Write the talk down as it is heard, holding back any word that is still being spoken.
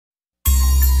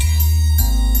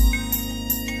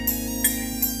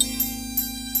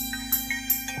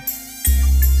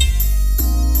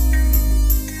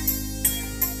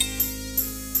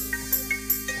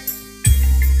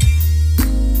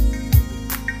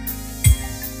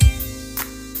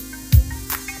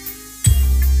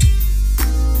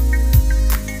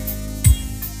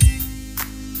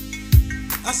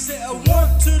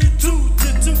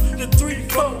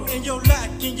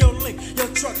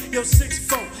or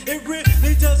 6'4". It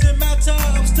really doesn't matter,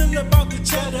 I'm still about the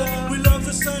cheddar. We love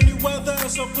the sunny weather,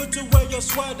 so put away your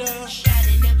sweater.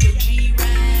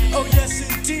 Oh yes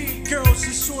indeed, girls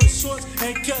in short shorts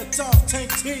and cut off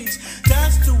tank tees.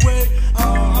 That's the way,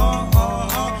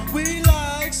 we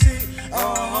likes it,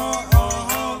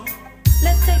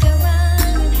 Let's take a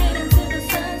ride and head into the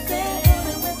sunset,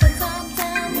 rolling with the top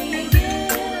down, me and you.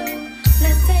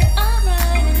 Let's take a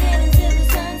ride and head into the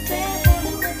sunset,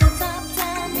 rolling with the top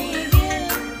down, me and you.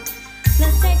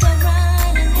 Let's take a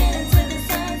ride and head into the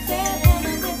sunset,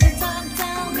 rolling with the top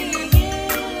down, me and you.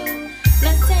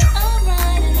 Let's take a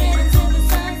ride and head into the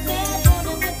sunset,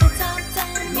 rolling with the top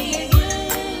down, me and you.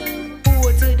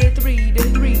 4 to the 3, the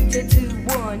 3 to 2,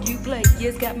 1. You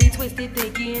players got me twisted,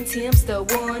 thinking Tim's the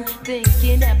one.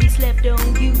 Thinking I be slept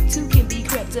on, you two can be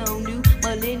crept on. New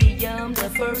millennium, the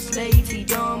first lady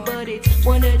dawn. But it's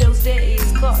one of those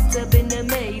days, caught up in the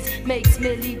maze. Makes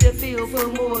me leave the field for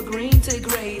more green to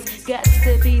graze. Got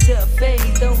to be the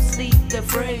phase, don't sleep the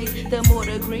phrase. The more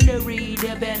the greenery,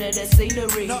 the better the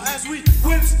scenery. Now as we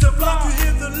whips the block, you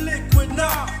hear the liquid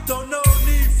now. Don't no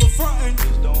need for frontin'.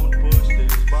 Just don't push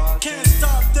this button. Can't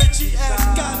stop the GS,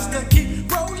 got to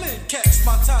keep rolling. Catch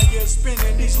my tires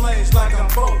spinning these lanes like I'm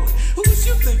bowling. Who's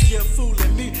you think you're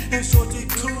fooling me? And shorty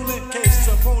coolin', case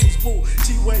the ponies pull.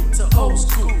 She wait to old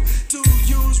school. Do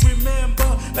yous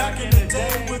remember back in the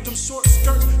day with them short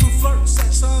skirts who flirt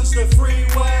sections the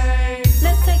freeway?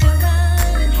 Let's take a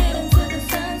ride and head into the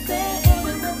sunset,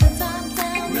 rolling with the top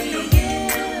down, me and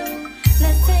you.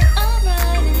 Let's take a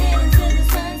ride and head into the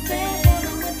sunset,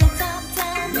 rolling with the top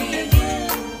down, me and you.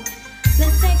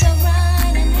 Let's take a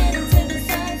ride and head into the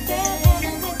sunset,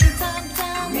 rolling with the top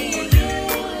down, me and you.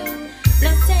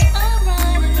 Let's take a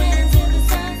ride and head into the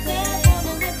sunset,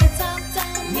 rolling with the top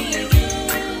down, me and you.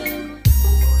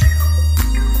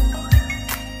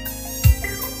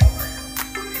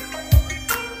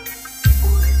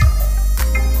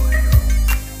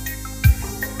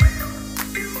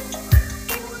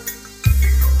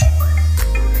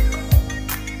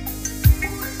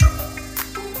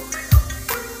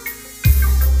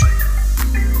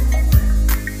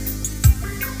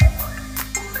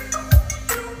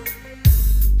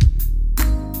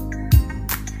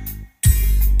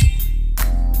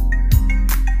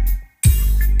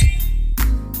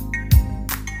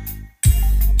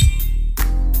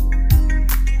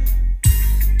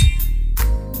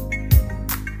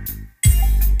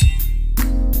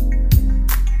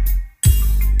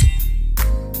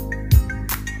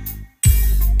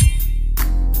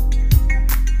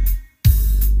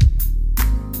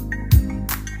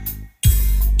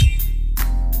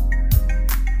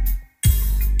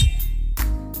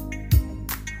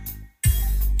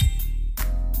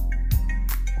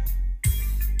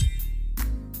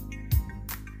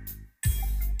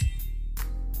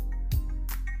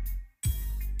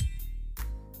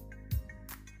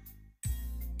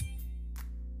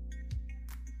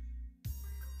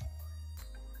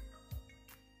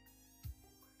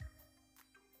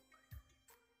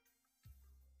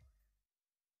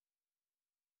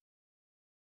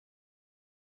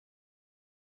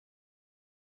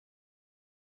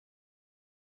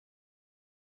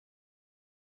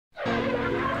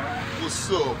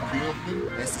 What's up,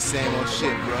 pimpin'? That's the same old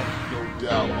shit, bro. No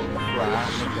doubt,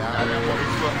 motherfucker. Now that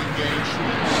motherfucking game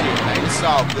true. Shit, man, it's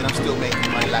all good. I'm still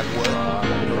making money like what?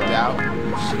 No doubt.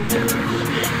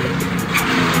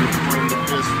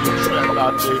 Trap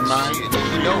out there, man. Shit, nigga,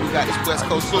 you know we got this West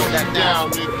Coast Slow shit that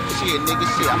down, nigga. Shit, nigga,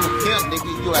 shit. I'm a pimp, nigga.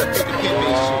 You gotta pick a pimp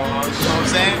and shit. You know what I'm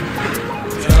saying?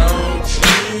 Don't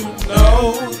you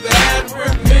know that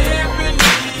we're pimping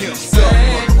these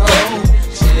same hoes,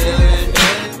 chillin'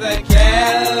 in the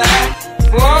Cadillac,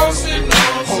 flossing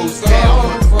on Hoes some down,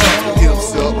 gold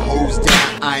pimps up, hoes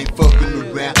down. I ain't fucking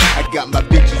around. I got my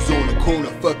bitches on the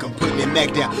corner, fucking putting it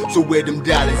back down. So where them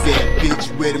dollars at, bitch?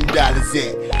 Where them dollars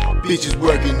at? Bitches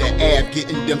working the ab,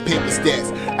 getting them paper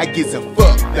stats. I gives a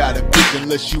fuck about a bitch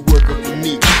unless you working for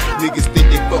me. Niggas think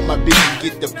they fuck my bitch and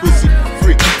get the pussy for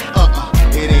free.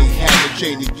 It ain't having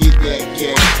train to get that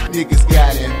gas. Niggas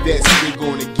gotta invest, they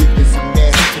gonna give us some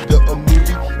ass. Either a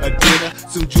movie, a dinner,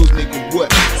 some jewels, nigga,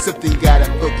 what? Something gotta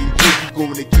fucking give you,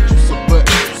 gonna get you some butt.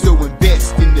 So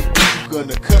invest in the bitch, you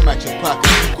gonna come out your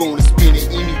pocket. You gonna spend it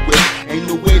anyway, ain't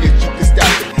no way that you can stop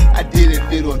it. I did a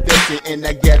little investing and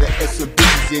I gathered us some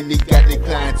bitches, and they got their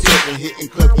clientele and hitting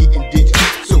club, getting digits.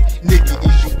 So nigga,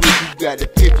 is you with, you gotta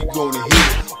pick, you gonna hit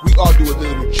it. We all do a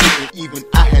little tripping, even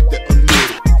I had to admit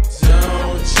it.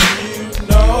 Don't you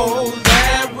know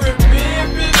that we're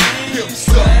pimping these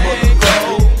same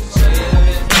hoes,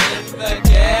 chillin' in the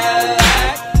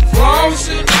Cadillac,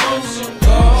 flossing on some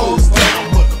gold.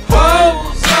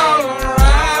 Hoes all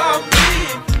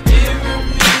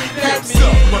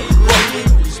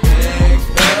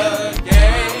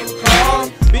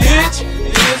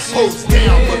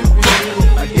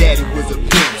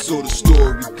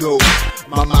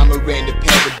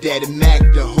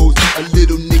the hoes, a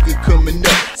little nigga coming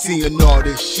up, seeing all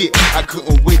this shit. I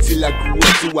couldn't wait till I grew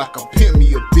up so I could pimp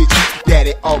me a bitch.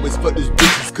 Daddy always fucked those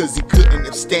bitches cause he couldn't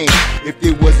abstain. If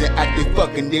they wasn't out there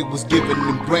fucking, they was giving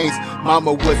them brains.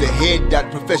 Mama was a head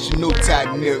doctor, professional type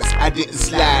nurse. I didn't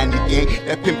slide in the game,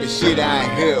 that pimpin' shit I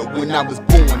ain't heard. When I was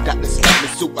born, Dr. slapped me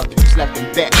so I pimp slapped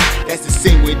him back. That's the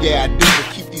same way that I do to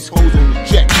keep these hoes on the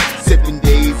track. 7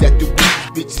 days after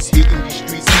bitches hitting the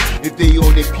streets. If they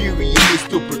on their period, they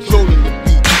still patrolling the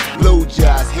beat. Blow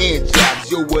jobs, hand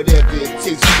jobs, yo, whatever it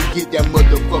takes to get that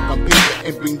motherfucking paper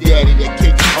and bring daddy that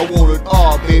cake. I want it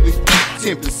all, baby.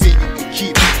 10% you can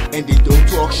keep, and they don't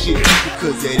talk shit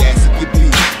because that ass will get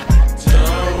beat.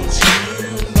 Don't you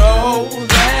know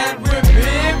that we're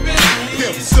pimpin'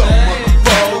 these things?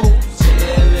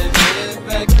 Chillin' in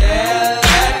the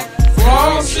Cadillac,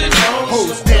 frostin' on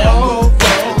Hoes the down,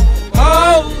 floor.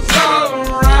 Hoes all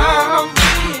around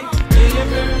me,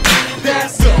 giving me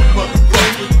that's that up,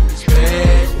 motherfucker.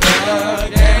 respect the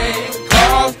game,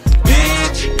 cause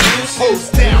bitch, this Hoes is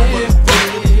down, pimpin'.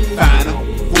 Find him,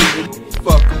 fool him,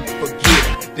 fuck him, forget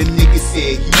him. The nigga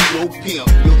said he your pimp,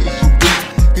 your issue with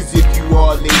him. Cause if you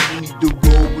all late, you need to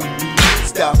roll with me.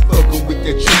 Stop fucking with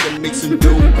that trick and make some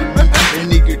dough with me. The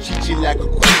nigga treat you like a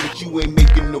queen, but you ain't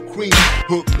making no cream.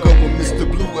 Hook up with Mr.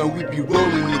 Blue and we be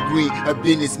rolling the green. A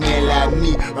businessman like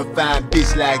me, a fine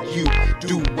bitch like you.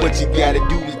 Do what you gotta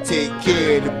do to take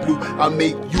care of the blue. I'll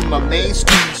make you my main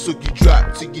squeeze, so you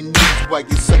drop to your knees while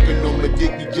you're sucking on my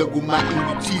dick. You juggle my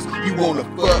teeth. You wanna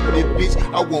fuck me, bitch?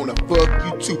 I wanna fuck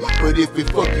you too. But if it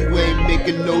fuck you, ain't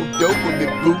making no dough from me,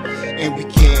 boo. And we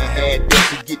can't have that,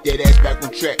 so get that ass back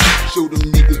on track. Show them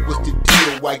niggas what's the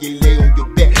deal while you lay on your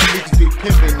back. Niggas be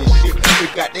pimpin' and shit. They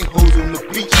got their hoes on the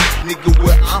beach. Nigga,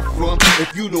 where I'm from,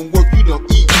 if you don't work, you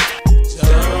don't eat.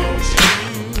 Don't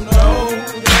you know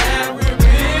that we're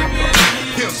pimpin'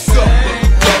 Him these suck,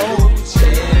 things?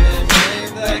 Chillin' in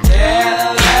the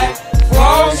Cadillac,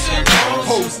 frostin' on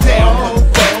Hoes the down, floor.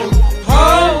 motherfucker.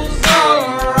 Hoes all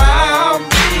around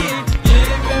me,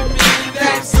 giving me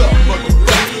that That's up,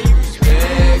 motherfucker.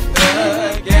 respect the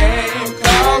game,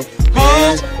 cause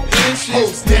bitch, this Hoes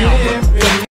is down, pimpin'.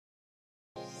 motherfucker.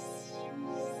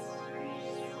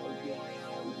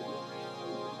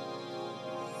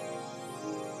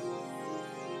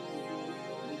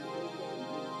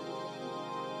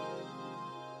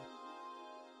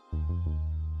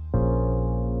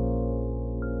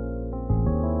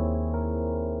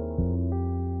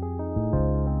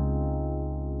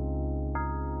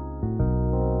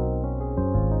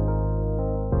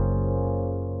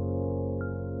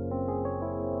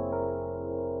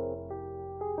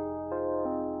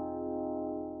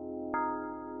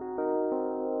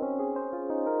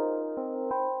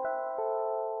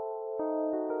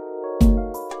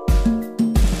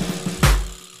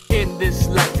 In this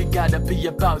life you gotta be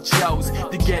about shows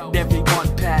to get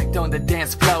everyone packed on the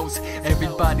dance floors.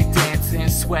 Everybody dancing,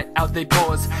 sweat out they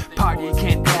pores. Party you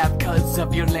can't have cause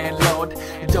of your landlord.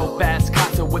 Dope ass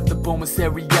concert with the booming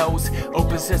stereos.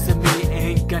 Open sesame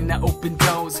ain't gonna open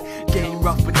doors. Game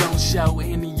rough but don't show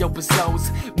any open souls.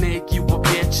 Make you a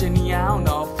bitch and you on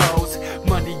all foes.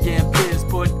 Money and biz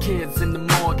put kids in the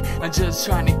morgue. I'm just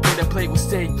trying to get a plate with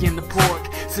steak and the pork.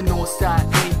 So no side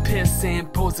ain't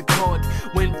pissing, pose a chord.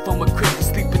 Went from a crib to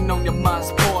sleeping on your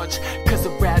mom's porch. Cause the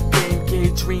rap game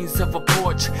gave dreams of a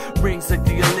porch. Rings like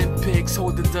the Olympics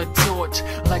holding the torch.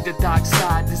 Like the dark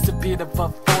side, it's a bit of a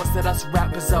force that us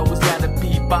rappers always gotta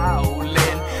be bowling.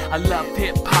 I love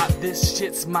hip hop, this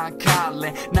shit's my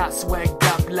calling. Not swagged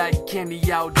up like Kenny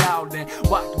O'Dowling.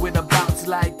 Walked with a bounce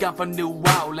like I'm from New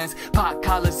Orleans. Pot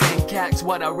collars and cats,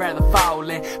 what I'd rather fall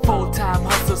in. Full-time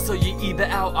hustle, so you either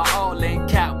out or all in.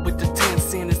 Cap with the 10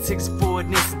 cent and 6 4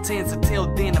 and it's a 10s. Until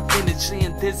then, I'm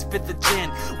finishing this fifth of gin.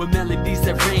 With melodies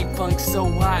that ring funk so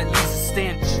high, it leaves a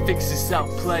stench. Fix yourself,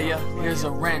 player, here's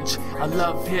a wrench. I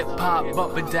love hip hop,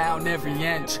 up and down every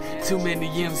inch. Too many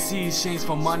MCs change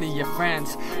for money, your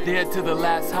friends. There to the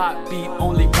last hot beat,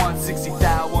 only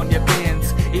 160,000 on your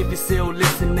bins. If you're still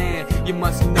listening, you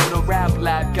must know the rap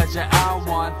life. Got your eye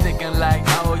one thinking like,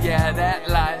 oh yeah, that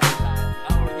life.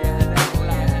 Oh yeah,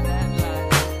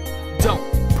 that life. Don't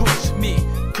push me,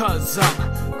 cause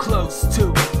I'm close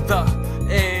to the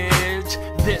edge.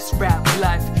 This rap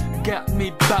life got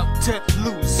me bout to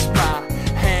lose my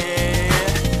head.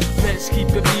 Let's keep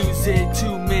it music,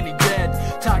 too many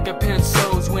dead. Tiger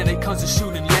pencils when it comes to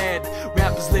shooting lead.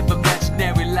 Rappers live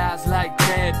imaginary lives like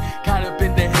Ted. Caught up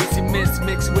in the hazy mist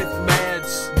mixed with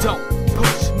meds. Don't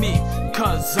push me,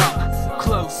 cause I'm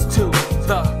close to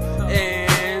the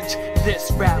edge.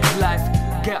 This rap life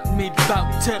got me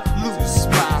bout to lose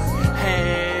my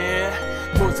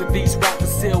head. Most of These rappers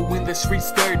still in the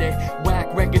streets dirty.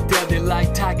 Whack record dirty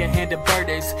like tiger-handed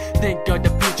birdies. Think of the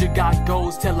future, got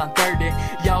goals till I'm 30.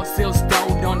 Y'all still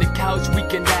stoned on the couch, we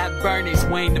can have Bernie's.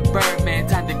 Wayne the Birdman,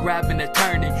 time to grab an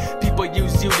attorney. People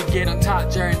use you to get on top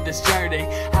during this journey.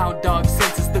 Hound dog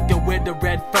senses looking where the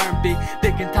red fern be.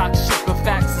 They can talk shit, but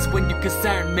facts is when you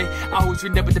concern me. Always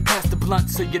remember to pass the blunt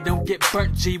so you don't get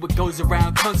burnt. G, what goes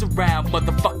around comes around,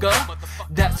 motherfucker.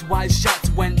 That's why shots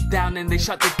went down and they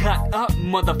shot the cut up,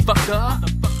 motherfucker.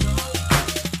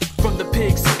 From the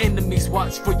pigs to enemies,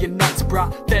 watch for your nuts,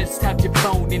 brah. Feds tap your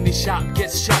phone in the shop,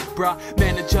 gets shot, brah.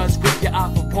 Managers rip your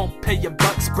offer, won't pay your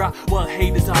bucks, brah. Well,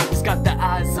 haters always got their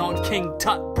eyes on King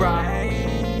Tut, brah.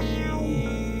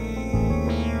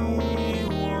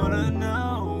 Wanna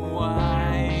know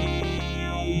why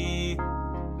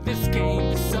this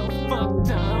game is so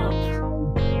fucked up?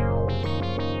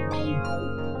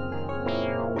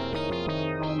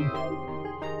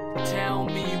 Tell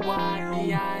me why.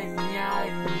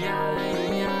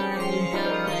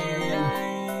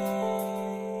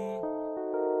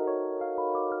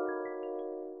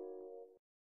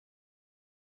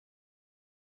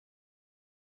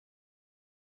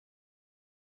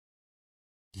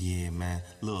 Yeah, man.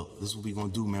 Look, this is what we gonna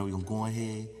do, man. We gonna go ahead,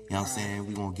 you know what I'm saying?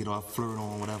 We gonna get our flirt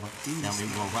on, whatever. Now, we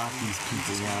gonna rock these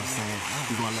people, you know what I'm saying?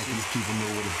 We gonna let these people know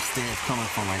where the staff coming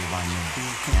from right about now. You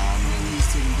know what I mean?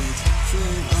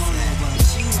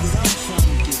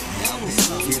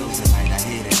 Feels tonight, I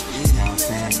hear that. You know what I'm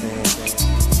saying?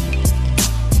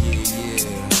 Yeah.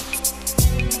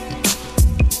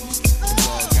 The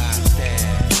ball got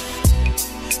staff.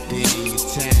 They in your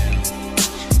town.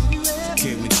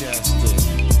 Give me justice.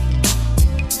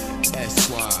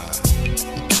 Esquire.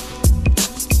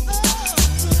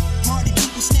 Party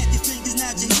people, snap your fingers,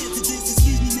 nod your head to this.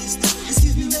 Excuse me, mister,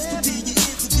 prepare your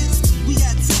ear for this. We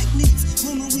got techniques,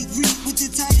 women we greet with the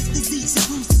tightest physiques. And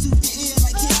bruise to suit the air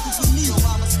like Campbell for me. Yo,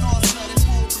 I'm a star-studded,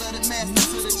 full-blooded master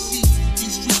to the sheets.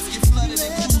 These streets get flooded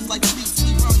and cruise like fleets.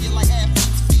 We run you like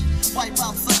athletes' feet. Wipe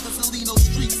out suckers and lean those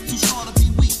streets. Too short to be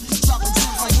weak. Dropping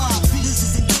gems like my beat. This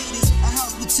is invaders, a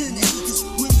house with 10 acres.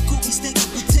 Women cook me steak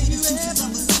and potatoes, juices of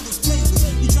a single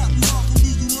flavor. We drop you off and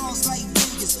leave you lost like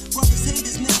Vegas. Brothers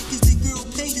haters, man, cause the girl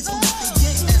paid us for what they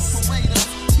gave us. Escalator,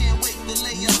 can't wait to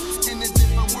lay up in a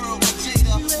different world like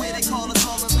Jada, where they call us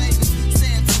all invaders.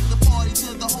 Stand took the party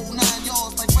to the whole 9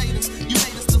 yards like Raiders. You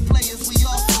made us the players, we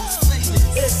also sailors.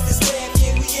 It's the staff,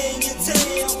 yeah, we in your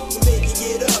town. We make you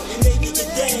get up, we make you get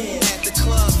down. At the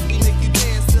club, we make you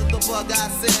dance till the bug eye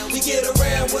sound. We get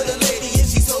around with a lady and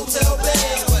she's hotel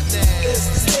bound. What now? It's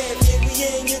the staff, yeah, we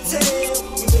in your town.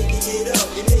 We make you get up,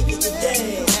 we make you get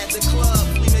down. At the club,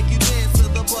 we make you dance till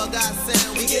the bug eye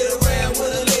sound. We get around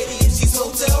with a lady and she's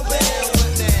hotel bound.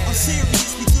 What now? I'm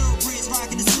serious, we thoroughbreds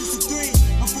rocking the system 3.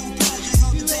 I'm full project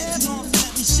on the back, you know,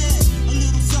 let me shed a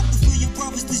little something for your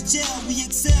brothers to gel. We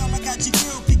excel, I got your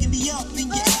girl picking me up in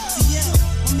your ATL.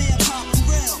 My man Pop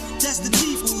Pharrell, that's the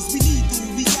peoples, we lethal.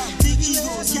 We got big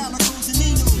egos, calicos and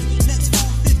Ninos. Next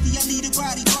 450, I need a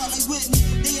body like Whitney.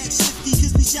 They act shifty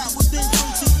cause we shot with Ben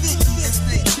Coach and 50. And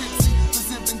stay tipsy, the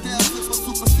Zippendale Flipper,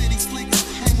 Super City Slickers.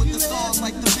 Hang with the stars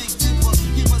like the Big Dipper.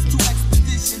 Give us 2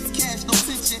 expeditions, cash no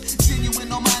tension. Genuine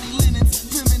Armani linens,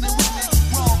 feminine women.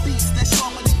 Raw beats that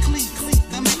sharper than cleat.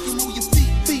 That make you move your feet.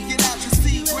 Get out your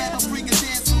seat, grab a bring a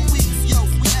dance for weeks. Yo,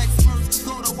 we experts,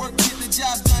 go to work, get the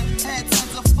job done. Had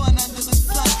tons of fun under the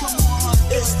sun, come on, hun.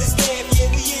 It's the staff,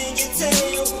 yeah, we in your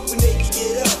town. We make you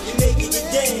get up, we make you get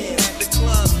down. At the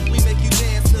club, we make you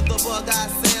dance to the bug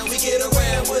eye sound. We get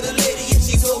around with a lady and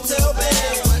she's hotel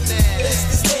bound. What now? It's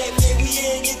the staff, yeah, we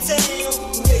in your town.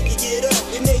 We make you get up,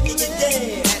 we make you get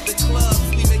down. At the club,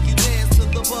 we make you dance to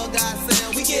the bug eye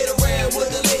sound. We get around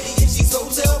with a lady and she's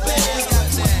hotel bound.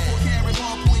 Carry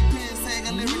ballpoint pens,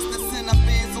 tagging lyrics that send our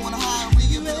fans on high and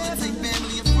rehabilitate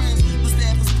family and friends. The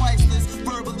staff is priceless,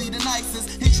 verbally the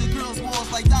nicest. Hit your girls' balls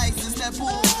like dices, that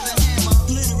ball with the hammer.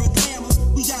 Glitter and glamour,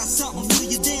 we got something for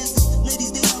your dancers.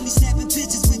 Ladies, they want me snapping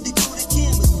pictures with the Kodak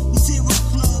cameras. We tear up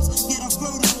clubs, get our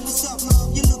photo. What's up,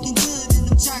 love? You're looking good in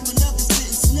them chocolate leathers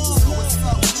fitting snug. What's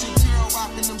up with your girl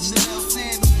rocking them Chanel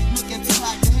sandals? Looking to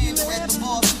lock the handle at the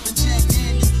bar, sipping Jack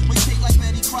Daniels. We take like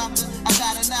Betty Crocker, I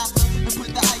got an apple and put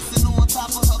the icing on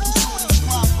top of her. Cause shorty's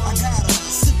proper. I got her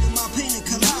sipping my pina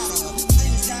colada.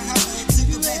 Things got hotter and took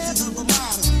her back to the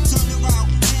Ramada. Turned around,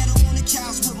 had her on the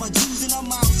couch with my Jews and her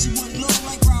mind.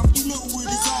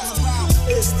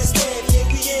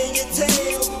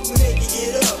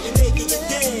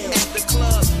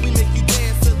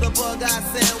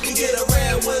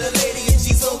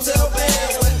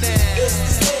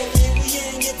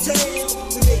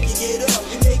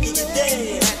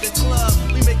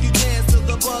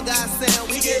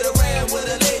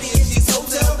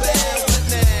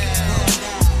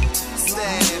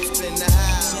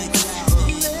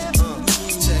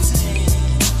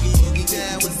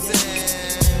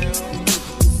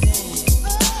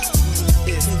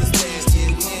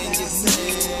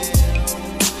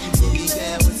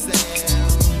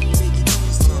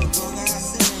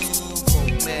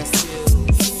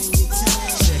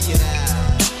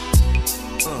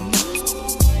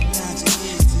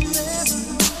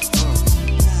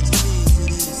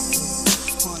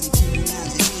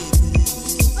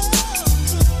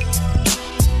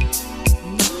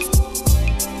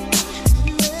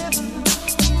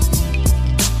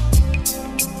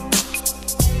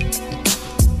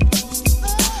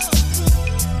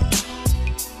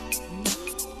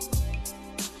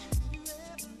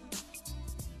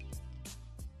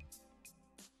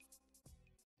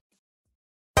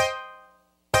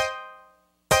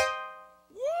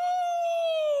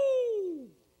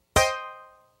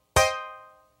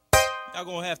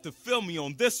 Y'all gonna have to feel me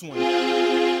on this one.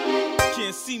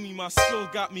 Can't see me, my skill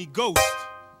got me ghost.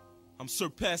 I'm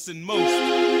surpassing most.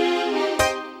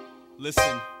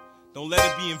 Listen, don't let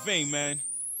it be in vain, man.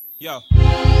 Yo.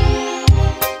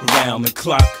 Around the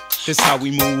clock, this how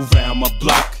we move around my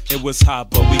block. It was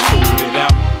hot, but we pulled it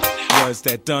out. Was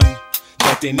that done?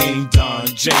 That they named Don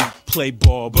J. Play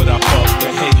ball, but I bumped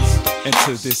the haze. And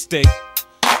to this day,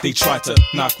 they tried to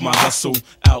knock my hustle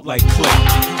out like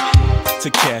clay. To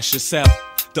cash us out,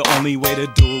 the only way to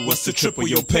do it was to triple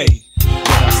your pay. But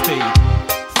I stayed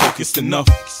focused enough.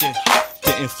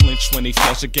 Didn't flinch when they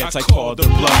flashed a gas, I called the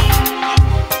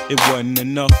bluff. It wasn't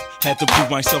enough, had to prove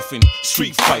myself in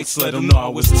street fights, let them know I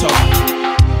was tough.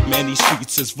 Man, these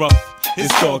streets is rough,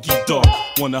 it's dog eat dog.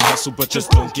 Wanna hustle but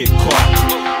just don't get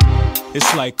caught.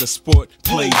 It's like a sport,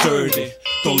 play dirty.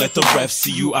 Don't let the ref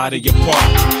see you out of your park.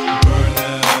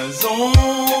 Burners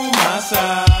on my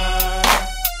side,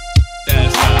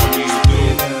 that's how we do.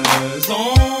 Burners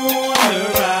on the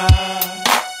ride,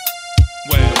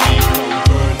 where we go.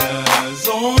 Burners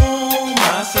on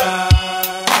my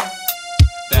side,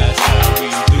 that's how we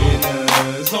do.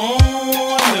 Burners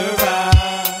on the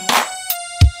ride,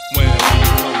 where we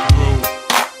come through.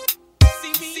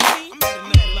 See me, I'm at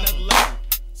another level.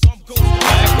 So I'm going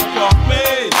back up off me.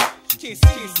 You can't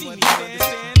see me, man.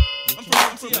 I'm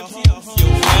from your home.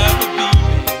 You'll never be me.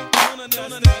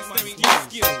 None of that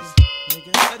skills.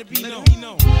 Let it be known.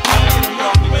 Back up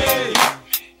off me.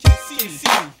 Can't see me.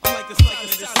 I'm like a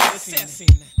silent assassin.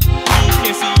 You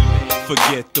can't see me.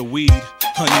 Forget the weed.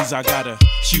 Honeys, I got a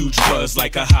huge buzz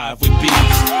like a hive with bees.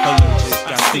 Allergic,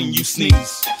 I sting, you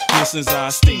sneeze. Listeners, I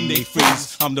sting, they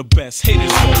freeze. I'm the best,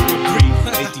 haters won't agree.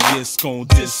 Atheists gon'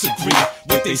 disagree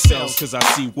with they selves, cause I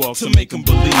see walks to make them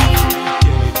believe. Get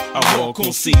it? I walk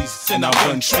on seas and I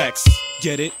run tracks.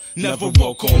 Get it? Never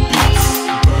walk on beats.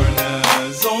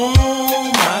 Burners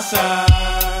on my side,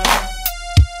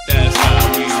 that's how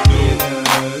we do.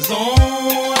 Burners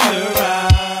on the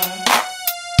ride,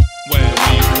 where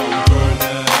we go.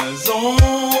 Burners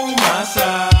on my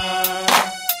side,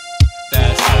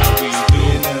 that's how we do.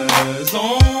 Burners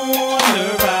on the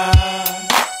ride,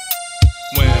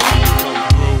 where we come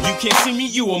through. You can't see me,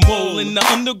 you a mole in the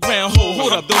underground hole.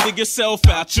 Hold up, don't dig yourself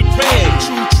out your bed.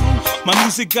 True. My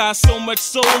music got so much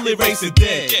soul, it raised it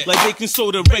dead. Like baking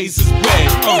soda raises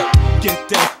bread. Get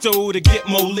that dough to get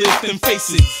more lift than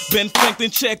faces. Ben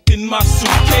Franklin checked in my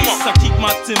suitcase. I keep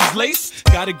my Tim's lace,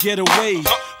 gotta get away.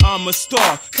 I'm a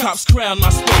star, cops crown my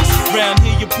space. Round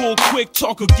here you pull quick,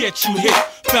 talk will get you hit.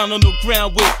 Found on the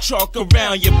ground with chalk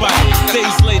around your body.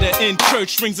 Days later in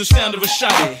church rings the sound of a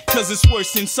shotty. Cause it's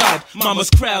worse inside,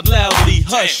 mama's crowd loudly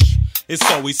hush. It's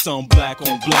always some black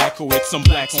on black, or it's some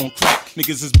blacks on crack.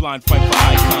 Niggas is blind, fight for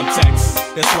eye contacts.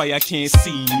 That's why y'all can't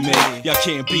see me, y'all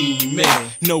can't be me.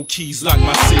 No keys like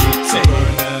my city tech.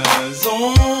 Burners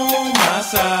on my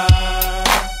side,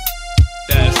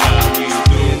 that's how we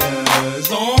do. Burners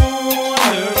on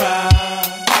the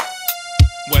ride,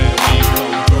 where we go.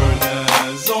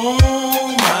 Burners on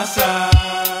my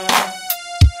side,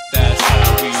 that's how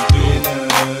we do.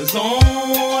 Burners on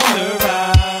the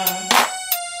ride,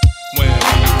 where we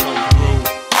come through.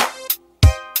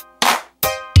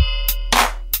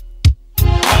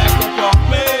 Back up off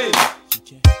me.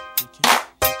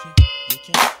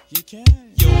 You can.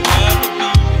 You'll never be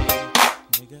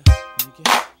me.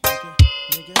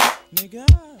 Nigga.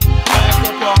 Back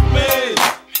up off me.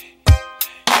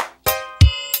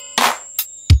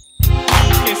 You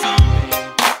can't see me.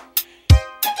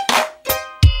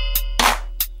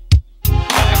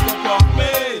 Back up off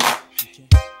me.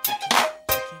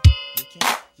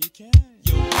 You can.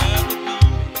 You'll never be me.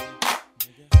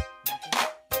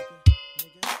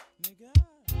 Nigga.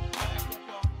 Back up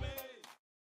off me.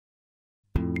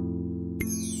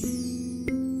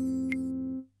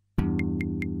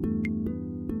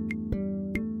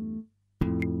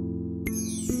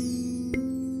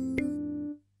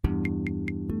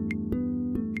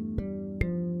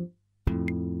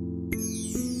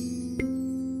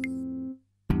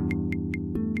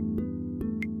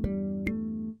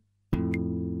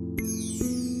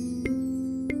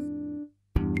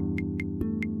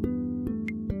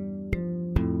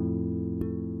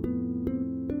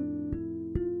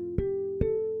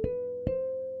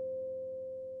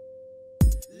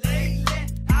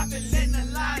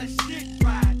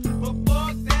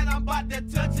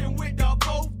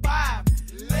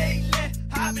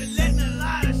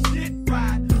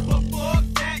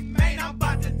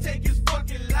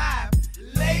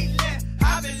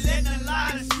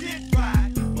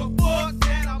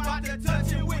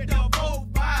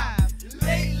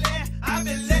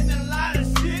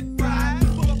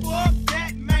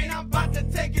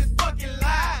 Take his fucking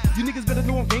niggas better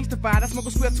know I'm gangsta-fied. I smoke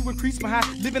a square to increase my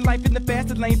high. Living life in the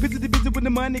fastest lane. Busy when the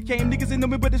money came. Niggas ain't know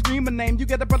me but they scream my name. You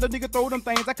got a brother, nigga, throw them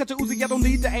things. I cut your Uzi, I don't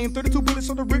need to aim. 32 bullets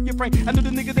on the rip your frame. I know the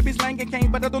niggas that be slanging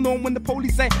cane, but I don't know him when the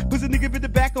police say. Pussy nigga with the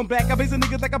back on black. I blaze a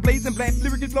niggas like I'm blazing black.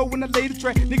 Lyrically flow when I lay the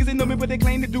track. Niggas ain't know me but they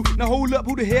claim to do. Now hold up,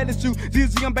 who the hell is you?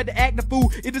 ZZ, I'm about to act the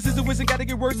fool. If the situation gotta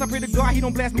get worse, I pray to God he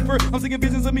don't blast me first. I'm seeing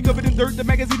visions of me covered in dirt. The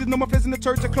magazines know my place in the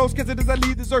church. I close cause it is I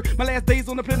leave this earth. My last days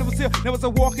on the planet was here. Now as I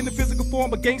walk in the physical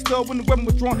form, a gangster when the weapon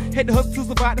was drawn. Had to hustle to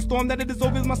survive the storm. That it is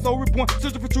over is my soul reborn.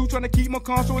 Searching for truth, trying to keep my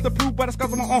calm. Showing the proof by the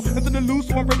scars on my arm. Nothing to lose,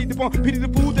 so I'm ready to bomb. Pity the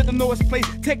fool that don't know its place.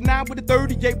 Tech 9 with the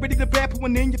 38, ready to blast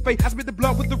one in your face. I spit the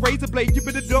blunt with the razor blade. You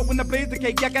better duck when I blaze the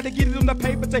cake. I gotta get it on the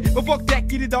paper tape. But fuck that,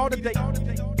 get it all today.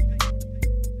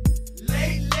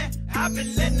 Lately, I've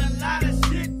been letting a lot of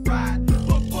shit ride.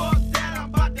 But fuck that, I'm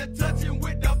about to touch him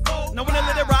with the boat. Now when I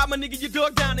let it ride, my nigga, you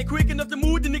dug down. And quick enough to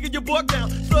move, the nigga, you buck down.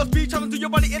 Slow speed, trying to do your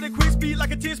body at a quick speed,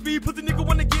 like a 10 speed. Put the nigga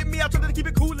wanna get me, I try to keep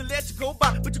it cool and let you go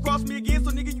by. But you cross me again,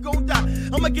 so nigga, you gon' die.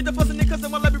 I'ma get the fussing niggas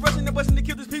and while I be rushing and busting to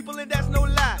kill these people, and that's no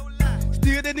lie.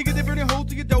 Still that nigga that burning hole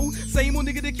to your dough. Same old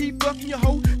nigga that keep fucking your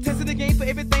hoe. Testing the game for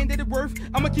everything that it worth.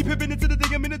 I'ma keep hipping into the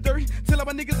thing I'm in the dirt. Tell all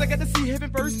my niggas I got to see heaven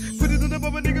first. Put it on the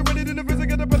bubble, nigga, run it in the verse. I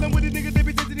got a problem with it, nigga. They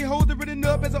be testing the hoes, they running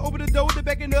up as I open the door. They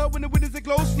backing up when the windows are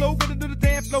closed. Slow, better do the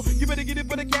damn flow. You better get it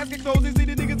for the casket closed. They see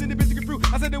the niggas in the biscuit fruit.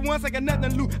 I said it once, I got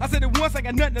nothing to lose. I said it once, I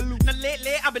got nothing to lose. Now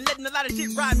lately, I've been letting a lot of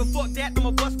shit ride, but fuck that,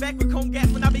 I'ma bust back with cone gas.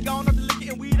 When I be gone off the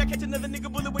liquor and weed, I catch another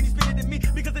nigga bullet when he spit it at me.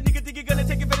 Because the nigga think he gonna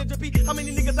take advantage of me. How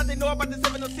many niggas out there know about the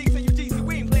 706 and UGC?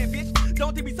 We ain't playing, bitch.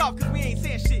 Don't think we soft, cause we ain't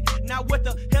saying shit. Now what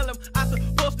the hell am I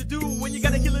supposed to do when you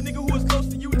gotta kill a nigga who is close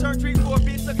to you? Turn trees for a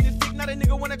bitch, sucking his dick. Now that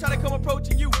nigga wanna try to come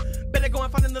approaching you. Better go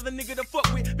and find another nigga to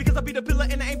fuck with, because I be the pillar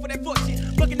and I ain't for that fuck shit.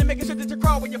 Bucking and making sure that you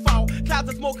crawl when you fall. Clouds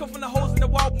of smoke come from the holes in the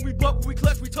wall. When we buck, when we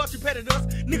clutch, we touch predators.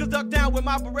 Niggas duck down with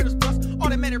my Berettas bust.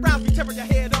 Automatic rounds, we temper your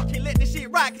head up. Can't let this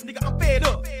shit ride, cause nigga, I'm fed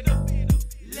up.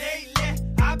 Lately,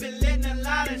 I've been letting a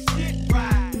lot of shit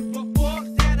ride. But fuck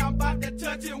that, I'm about to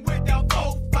touch him with the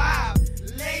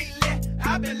 4-5. Lately,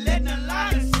 I've been letting a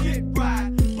lot of shit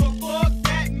ride. But fuck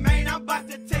that, man, I'm about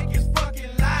to take his fucking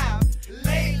life.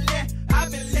 Lately,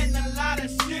 I've been letting a lot of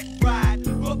shit ride.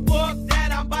 But fuck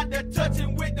that, I'm about to touch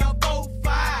him with the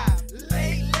 4-5.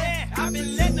 Lately, I've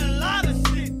been letting a lot of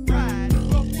shit ride.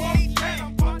 But fuck that,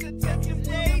 I'm about to touch him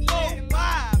with the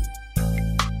 4-5.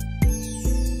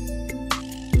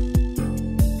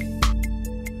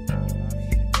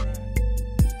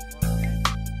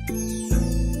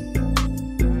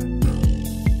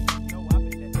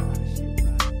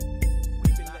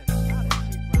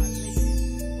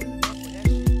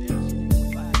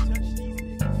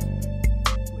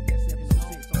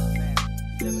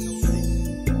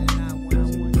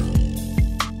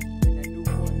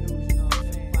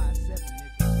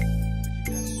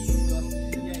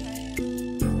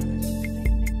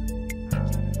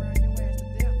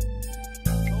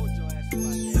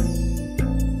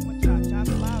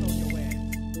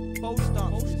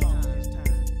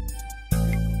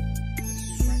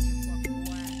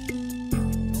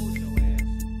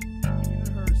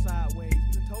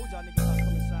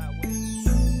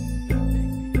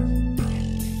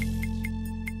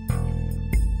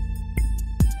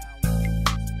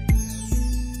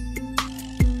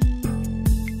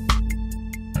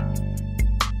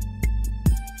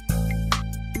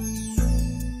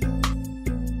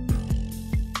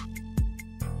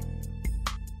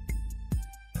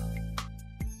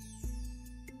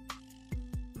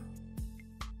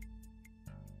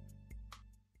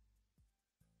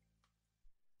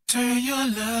 Turn your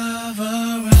love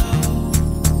around.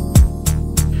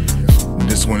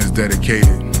 This one is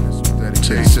dedicated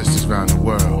to your sisters around the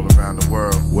world, all around the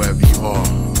world, wherever you are.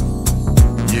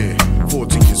 Yeah,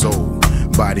 14 years old,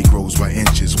 body grows by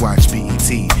inches. Watch BET,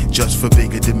 just for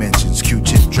bigger dimensions.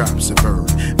 Q-tip drops a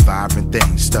bird, vibrant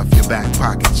things. Stuff your back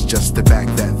pockets just to back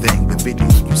that thing. The video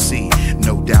you see,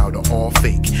 no doubt, are all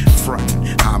fake.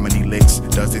 Frontin', how many licks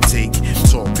does it take?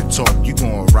 Talk and talk, you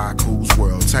gon' rock whose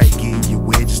world? Tight gear you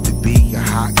wear just to be a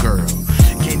hot girl.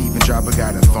 Can't even drive, but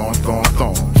got a thong.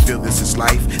 Feel this is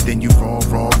life, then you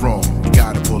wrong. You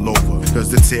gotta pull over,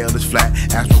 cause the tail is flat.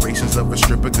 Aspirations of a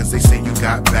stripper, cause they say you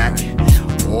got back.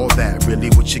 All that, really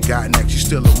what you got next.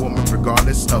 You're still a woman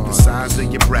regardless of the size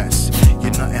of your breasts.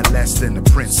 You're nothing less than a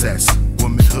princess.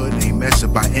 Womanhood ain't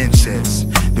measured by inches.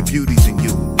 The beauty's in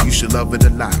you, you should love it a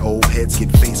lot. Old heads get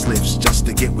facelifts just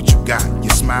to get what you got.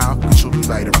 Your smile can truly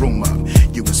light a room up.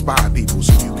 You inspire people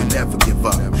so you can never give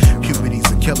up. Puberty's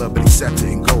a killer, but accept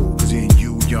it and go. Cause in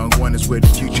you, young one, is where the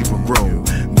future will grow.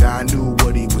 God knew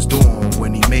what he was doing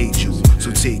when he made you.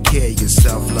 So take care of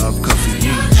yourself, love, cause he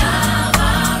needs you.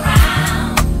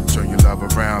 Turn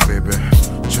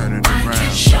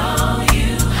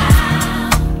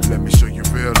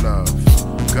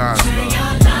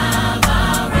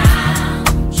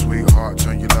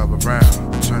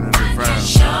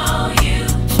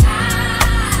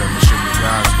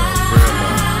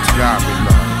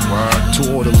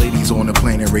babies on the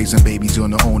planet, raising babies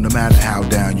on their own. No matter how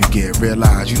down you get,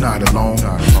 realize you're not alone.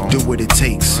 Do what it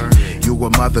takes. You a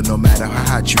mother, no matter how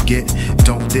hot you get.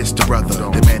 Don't diss the brother,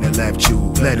 the man that left you,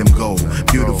 let him go.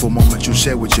 Beautiful moment you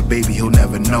share with your baby, he'll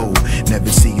never know. Never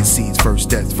see his seeds, first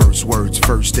death, first words,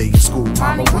 first day in school.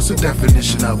 Mama, what's the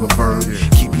definition of a verb?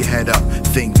 Keep your head up,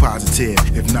 think positive.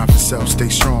 If not for self, stay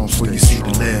strong for you see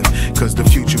to live. Cause the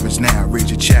future is now, raise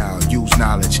your child, use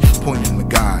knowledge, point him to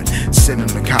God, send him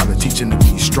to college, teach him to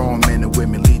be strong men and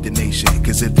women, lead the nation.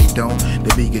 Cause if they don't,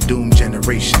 they be a doomed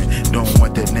generation. Don't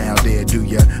want that now, there, do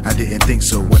ya? I didn't think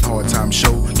so. When hard times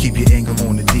show, keep your anger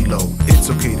on the D-low. It's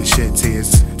okay to shed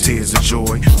tears, tears of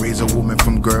joy. Raise a woman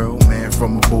from girl, man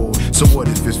from a boy. So what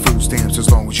if it's food stamps as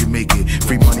long as you make it?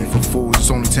 Free money for food, it's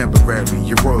only temporary.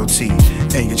 Your royalty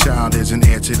and your child is an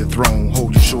heir to the throne.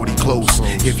 Hold your shorty close.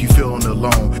 If you feeling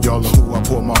alone, y'all are who I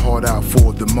pour my heart out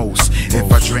for the most.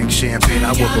 If I drink champagne,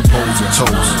 I will propose a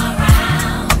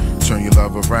toast. Turn your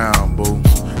love around, boo.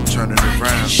 Turn it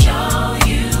around. Show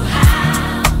you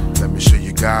how. Let me show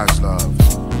you God's love,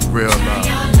 real love.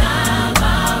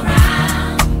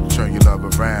 Turn your love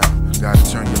around. Gotta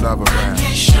turn your love around.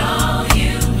 Show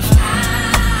you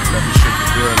how. Let me show you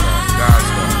real love, God's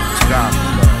love, it's God's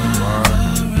love.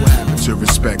 What happened to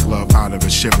respect love out of a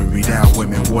chivalry? Now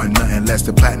women want nothing less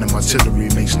than platinum artillery.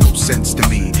 Makes no sense to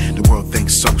me. The world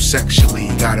thinks so sexually.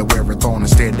 Gotta wear a thorn and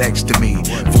stand next to me.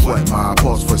 For what, ma?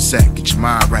 Pause for a sec, get your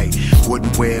mind right.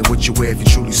 Wouldn't wear what you wear if you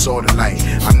truly saw the light.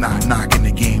 I'm not knocking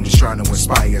the game, just trying to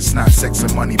inspire. It's not sex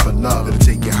and money, but love that'll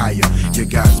take you higher. You're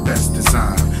God's best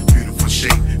design. Beautiful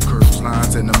shape, curves,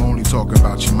 lines, and I'm only talking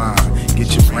about your mind.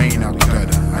 Get your brain out the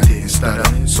gutter. I didn't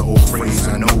stutter, so old phrase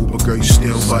I know, but girl, you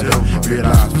still butter.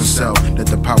 Realize for self that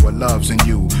the power loves in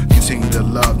you. Continue to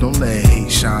love, don't let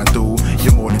hate shine through.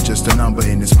 You're more than just a number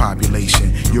in this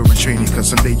population. You're in training, cause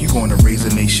someday you're gonna raise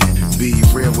a nation. Be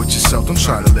real with yourself, don't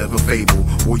try to live a fable.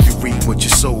 Or you read what your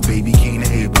soul, baby, Cain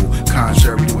and Abel.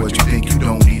 Contrary to what you think, you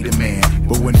don't need a man.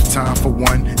 But when it's time for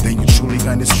one, then you truly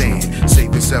understand.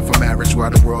 Save yourself for marriage while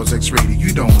the world's X-rated.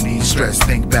 You don't need stress,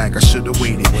 think back, I should've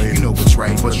waited. You know what's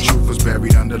right, but the truth was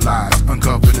buried under lies.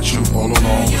 Uncover the truth, all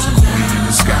along was a queen in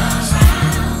disguise.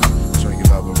 Turn your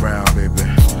love around, baby.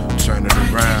 Turn it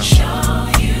around.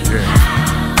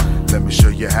 Yeah. Let me show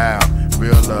you how.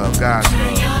 Real love, God's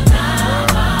love.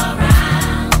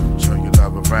 Turn your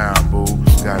love around, boo.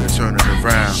 Gotta turn it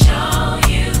around.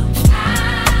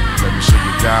 Let me show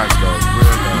you God's love,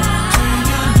 real love.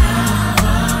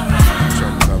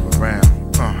 Turn your love around.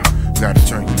 Gotta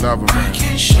turn your love around.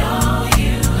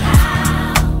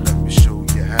 Let me show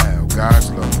you how. God's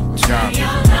love, God's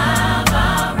love.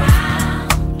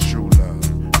 True love,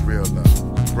 real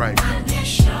love, right love.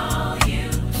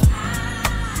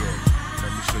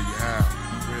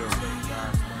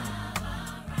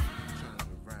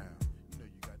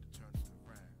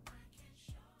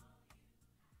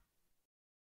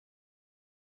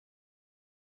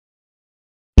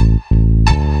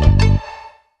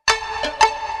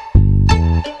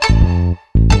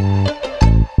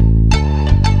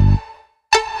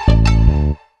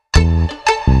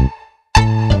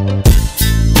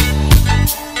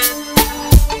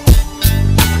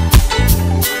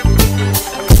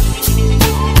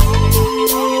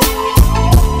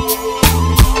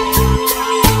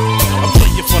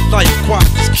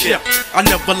 I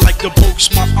never like to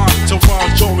boast my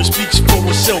entourage, always speaks for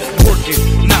itself.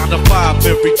 Working 9 to 5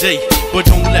 every day, but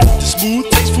don't let the smooth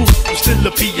taste food. I'm still a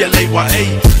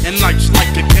PLAYA, and life's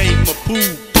like a game of pool.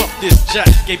 Puff this jack,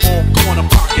 gave all corner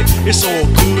pocket, it's all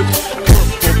good.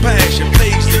 Purple passion,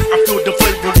 paisley, I feel the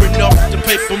flavoring of the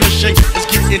paper mache. It's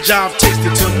getting job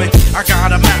tasted to me. I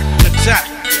got a Mac attack.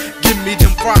 Give me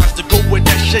them fries to go with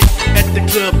that shake. At the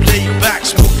club, lay back,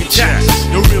 smoking jazz.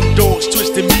 The rim dogs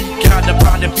twisting me, gotta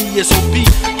buy the VSOP,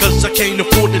 cause I can't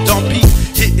afford the dumpy.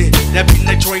 Hitting that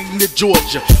midnight train to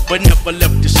Georgia, but never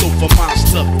left the sofa. My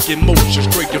stuff in motion,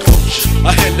 straight to function.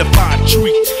 A hellified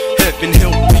treat, heaven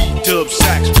help me, dub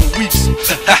sacks for weeks.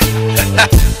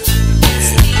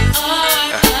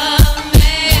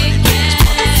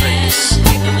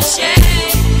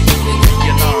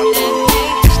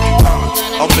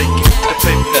 I'll make it, the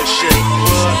paper that shit.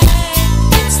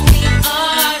 It's the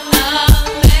art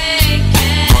of making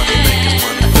money makers,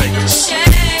 money fakers.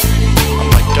 I'm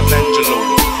like Michelangelo.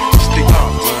 It's the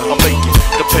art of making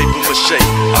the paper mache.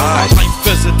 My life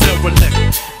as a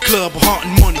derelict, club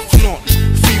haunting, money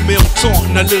flaunting, female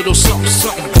taunting, a little something,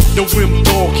 something. The rim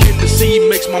dog in the sea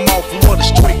makes my mouth water,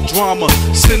 straight drama.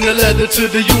 Send a letter to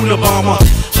the Unabomber.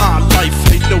 High life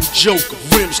ain't no joke,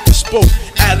 rims to spoke.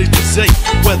 Alley to say,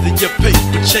 whether you're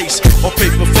paper chase or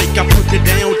paper fake, I put it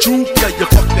down, true player,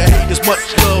 fuck the haters, much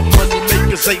love, money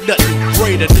makers ain't nothing.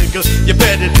 greater, nigga. You're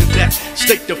better than that.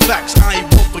 State the facts, I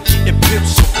ain't one for getting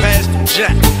pimps, so pass the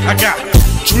jack. I got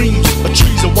dreams of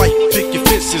trees of white picket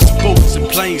fences, boats and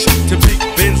planes to big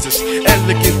Benzes,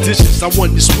 elegant dishes. I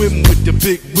want to swim with the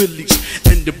big willies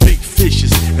and the big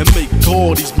fishes and make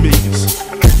all these millions.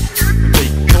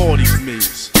 Make all these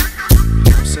millions. You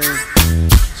know what I'm saying?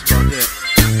 It's about that.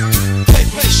 Hey,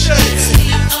 play shades.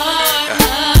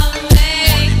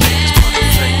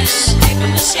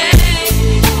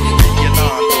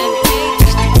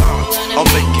 I'll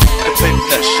make it, I pay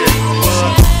that shit.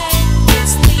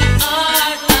 It's the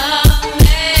art of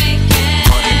making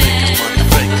money makers, money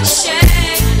fakers.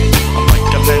 I'm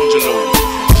Michelangelo.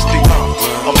 It's the art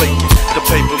of making the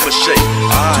paper mache.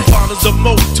 2 bottles of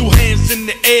mo, 2 hands in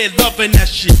the air, loving that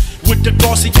shit. With the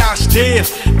glossy eye stare,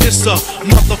 it's a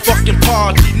motherfucking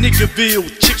party, Niggerville.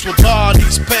 Chicks with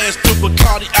bodies, pass through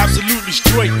Bacardi, absolutely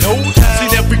straight. No,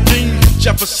 seen everything,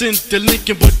 Jefferson to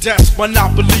Lincoln, but that's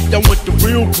Monopoly. I want the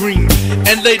real green.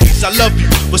 And ladies, I love you.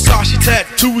 Versace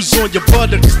tattoos on your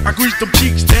buttocks. I grease them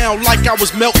cheeks down like I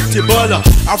was melted butter.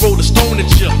 I roll a stone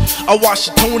at ya. I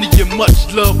Washingtonian,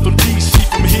 much love from DC,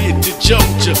 from here to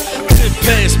Georgia. 10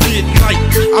 past midnight,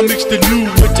 I mix the new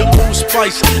with the old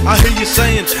spice. I hear you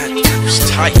saying,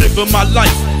 I live my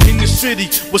life in the city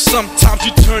where sometimes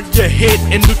you turn your head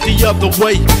and look the other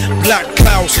way. Black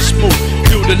clouds of smoke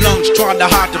fill the lungs, trying to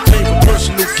hide the pain for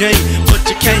personal gain. But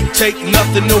you can't take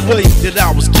nothing away that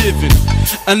I was given,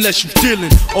 unless you're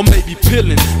stealing or maybe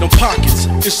peeling them pockets.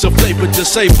 It's a flavor to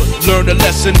savor. Learn a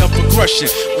lesson of progression.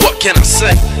 What can I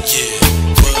say?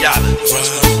 Yeah, yada. Come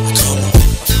on.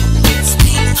 It's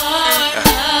the art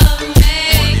of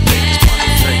making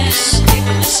money fakers.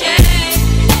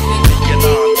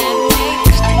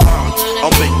 I'll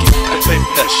make it, I pay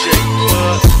that shit.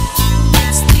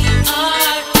 It's the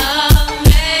art of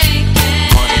making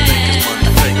money makers, money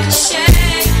fakers.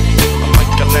 I'm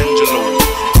Michelangelo.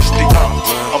 It's the art,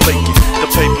 I'll make it, the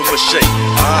paper mache.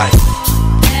 Alright.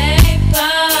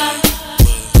 Paper,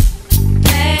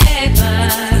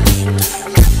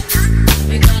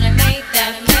 we're gonna make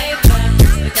that paper.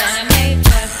 We're gonna make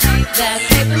that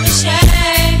paper mache.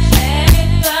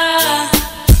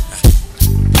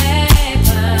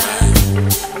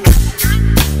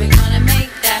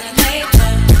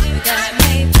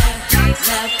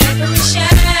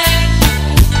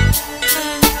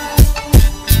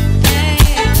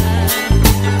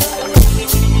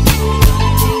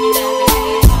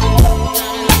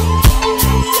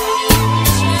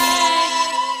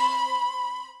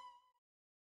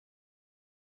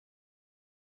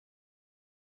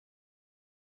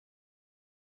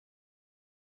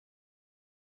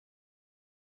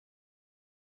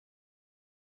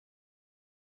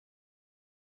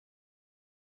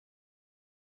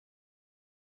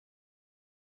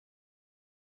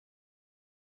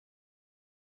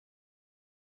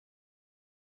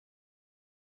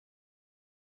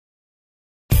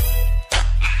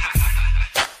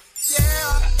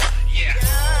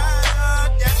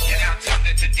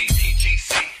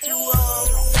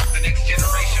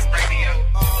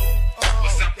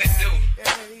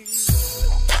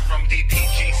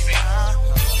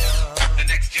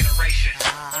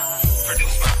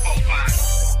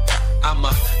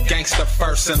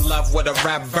 In love with a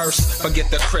rap verse.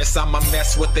 Forget the Chris, I'ma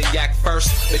mess with the yak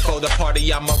first. Before the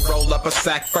party, I'ma roll up a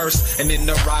sack first. And in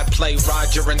the ride, play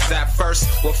Roger and Zap first.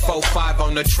 With 4-5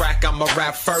 on the track, I'ma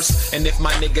rap first. And if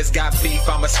my niggas got beef,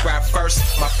 I'ma scrap first.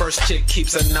 My first chick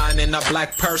keeps a 9 in a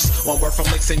black purse. One word from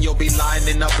Nixon, you'll be lying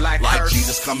in a black like hearse.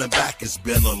 Jesus coming back, it's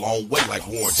been a long way. Like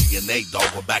Warren G and Nate, dog,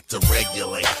 we're back to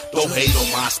regulate. Don't hate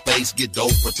on my space, get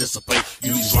dope, participate.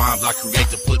 Use rhymes I create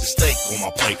to put the steak on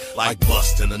my plate. Like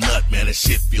busting a nut, man, this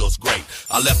shit feels great.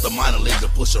 I left the minor league to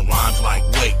pushing rhymes like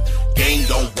wait. Game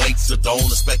don't wait, so don't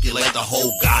speculate. The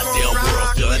whole goddamn world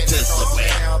still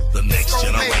anticipate the next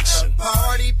generation.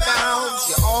 Party bounce,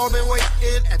 you all been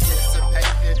waiting,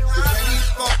 anticipating. You're ready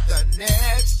for the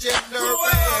next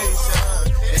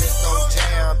generation. And it's gon'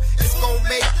 jam, it's gon'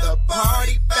 make the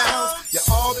party bounce. You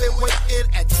all been waiting,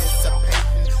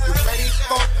 anticipating. You're ready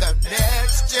for the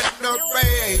next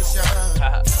generation.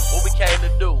 What we came to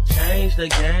do? Change the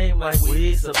game like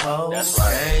we supposed. That's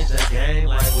right. Change the game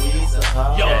like we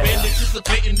supposed. Y'all been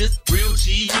anticipating this real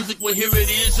G music. Well, here it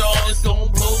is, y'all. It's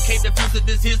gon' blow. Can't defuse it.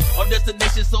 This is our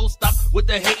destination. So stop with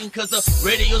the hating, cause the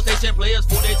radio station plays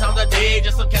 40 times a day.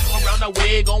 Just some cats around the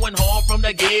way, going home from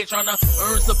the gate, trying to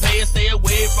earn some pay and stay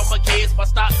away from a case. My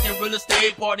stock and real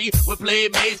estate party with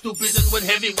playmates, do business with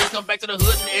heavyweights. Come back to the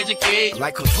hood and educate.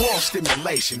 Like clitoral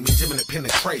stimulation means imminent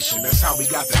penetration. That's how we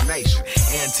got the nation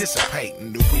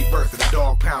anticipating the rebirth of the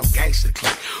dog pound gangster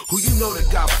clique. Who you know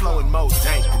that got flowing more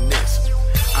dank than this?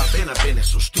 I've been up in it,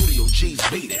 so Studio G's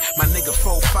beat it. My nigga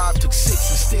 4-5 took 6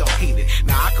 and still heat it.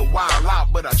 Now I can wild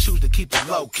out, but I choose to keep it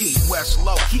low key. West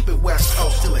low, keep it West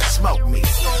Coast till it smoke me.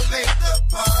 It's gonna make the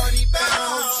party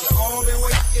bounce. You all been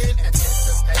waiting,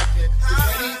 anticipating. Get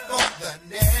ready for the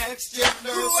next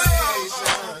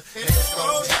generation. It's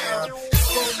gonna jam. It's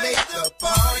gonna make the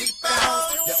party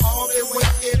bounce. You all been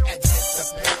waiting,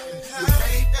 anticipating. Get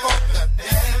ready for the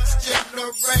next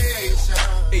generation.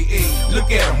 Hey,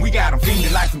 look at them, we got them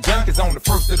feeling like some junkies on the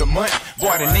first of the month.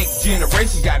 Boy, the next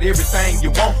generation got everything you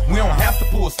want. We don't have to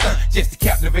pull a stunt just to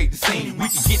captivate the scene. We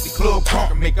can get the club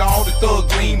crunk and make all the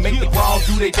thugs lean. Make the crowd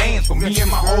do they dance for me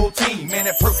and my whole team. Man,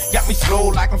 that perk got me slow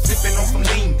like I'm sipping on some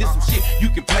lean. This some shit you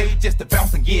can play just to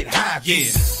bounce and get high.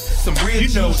 Yeah, some real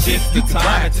you know shit this you the can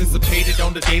time buy. anticipated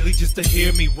on the daily just to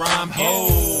hear me rhyme.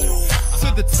 Ho. To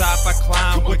the top I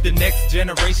climb with the next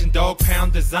generation dog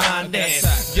pound design. And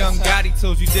Young Gotti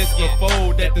told you this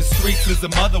before, that the streets is a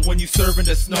mother when you serving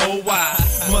the snow. I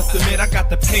must admit I got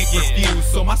the pay-per-view,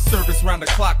 so my service round the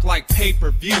clock like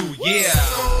pay-per-view. Yeah.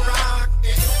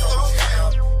 It's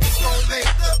gonna make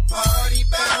the party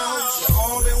bounce. You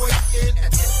all been waiting,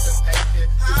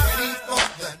 anticipating. Get ready for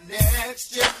the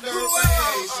next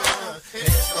generation.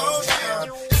 It's gonna jam.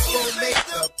 It's gonna make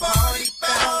the party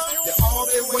bounce. You all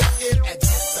been waiting,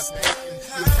 anticipating.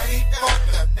 Get ready for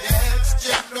the next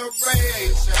generation.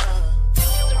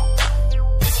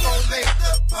 It's gonna make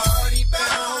the party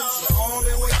bounce. You all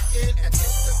been waiting,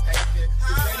 anticipating.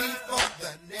 Get ready for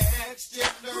the next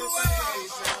generation.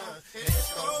 It's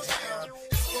gonna jam.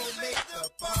 It's gonna make the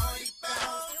party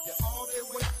bounce. You all been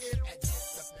waiting,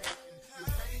 anticipating. Get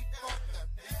ready for the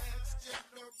next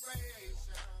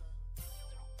generation.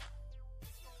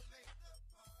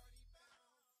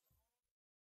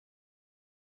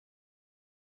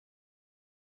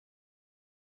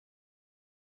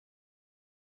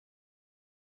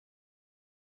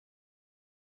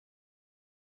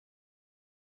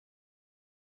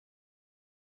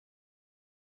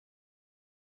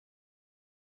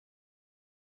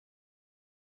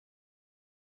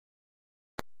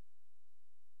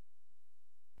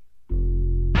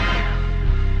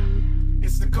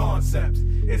 It's the concept.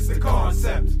 It's the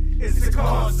concept. It's the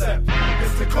concept.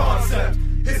 It's the concept.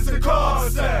 It's the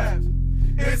concept.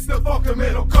 It's the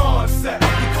fundamental concept. The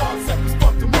concept is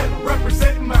fundamental.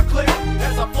 Representing my clique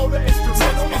as I flow the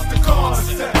instrumental. It's the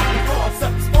concept. The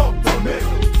concept is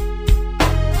fundamental.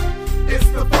 It's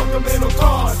the fundamental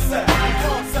concept. The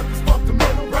concept is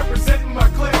fundamental. Representing my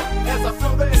clique as I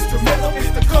flow the instrumental.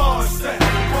 It's the concept. The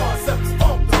concept is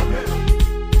fundamental.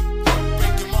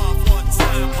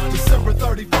 December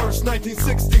 31st,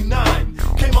 1969.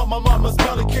 Came out my mama's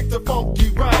belly, kicked a funky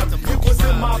rhyme. It was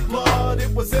in my blood,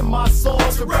 it was in my soul.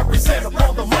 To represent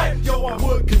upon the mic, yo, I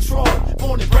would control.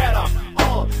 Born and bred up,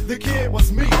 the kid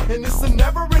was me. And it's a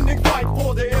never-ending fight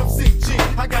for the MCG.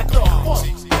 I got the funk,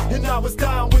 and I was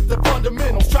down with the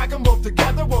fundamentals. Track them both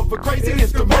together over crazy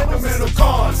instrumentals. It's the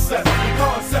concept. The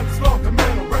concept is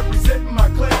fundamental. Representing my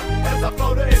clique as I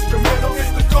flow the instrumental.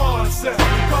 It's the concept.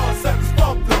 The concept is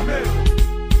fundamental.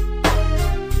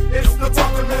 It's the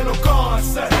fundamental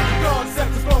concept. The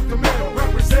concept is fundamental.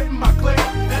 Representing my clique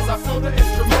as I flow the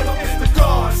instrumental. It's the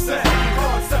concept. The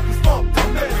concept is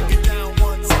fundamental. Break it down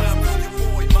one time with your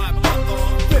boy, my brother.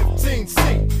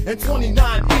 15C and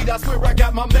 29E. That's where I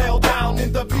got my mail down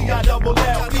in the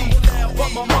P-I-double-L-E.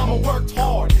 But my mama worked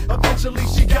hard. Eventually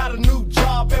she got a new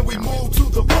job and we moved to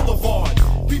the boulevard.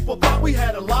 People thought we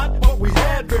had a lot, but we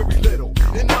had very little.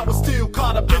 And I was still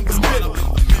caught up in the middle.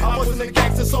 I wasn't a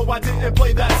gangster, so I didn't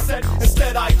play that set.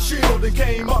 Instead, I chilled and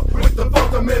came up with the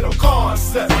fundamental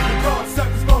concept. The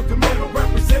concept is fundamental,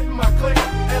 representing my clique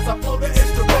as I flow the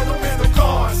instrumental. It's the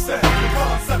concept. The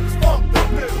concept is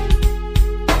fundamental.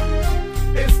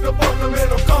 It's the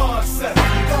fundamental concept.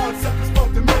 The concept is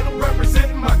fundamental,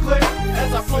 representing my clique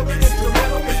as I flow the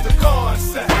instrumental. It's the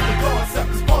concept. The concept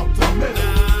is fundamental.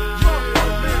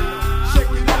 Check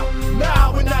it out.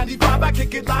 Now in 95, I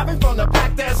kick it live in front of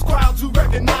packed ass crowds who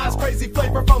recognize crazy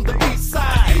flavor from the east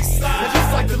side. And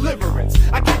just like Deliverance,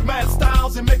 I kick mad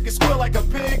styles and make it squeal like a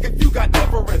pig if you got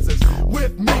differences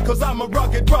with me, cause I'm a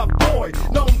rugged rough boy,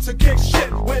 known to kick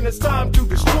shit when it's time to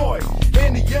destroy.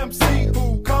 Any MC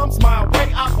who comes my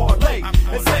way, I parlay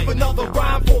and save another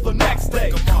rhyme for the next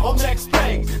day or next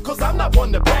day. Cause I'm not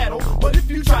one to battle, but if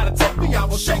you try to take me, I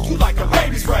will shake you like a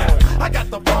baby's rattle. I got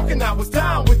the funk and I was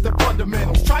down with the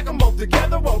fundamentals. Track them both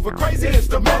together over crazy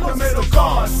instrumentals. It's the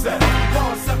concept. The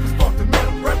concept is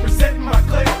fundamental, representing my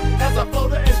clique as I flow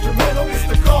the instrumental. It's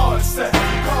the concept. The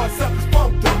concept is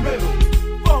fundamental.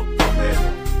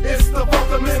 Fundamental. It's the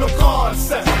fundamental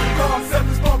concept. The concept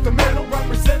is fundamental,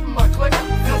 representing my clique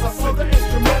as I flow the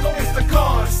instrumental. It's the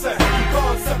concept.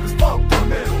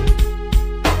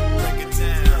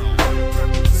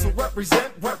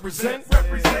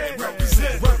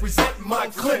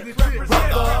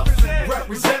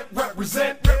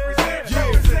 represent.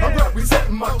 Yeah, I'm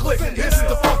representing my clique. It's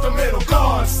the fundamental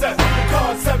concept. The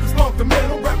concept is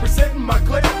fundamental, representing my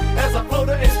clique. As I flow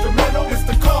the instrumental, it's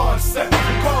the concept. The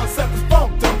concept is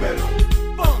fundamental.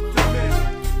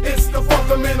 It's the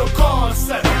fundamental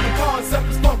concept. The concept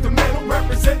is fundamental,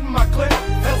 representing my clique.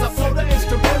 As I flow the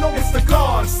instrumental, it's the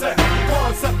concept. The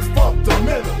concept is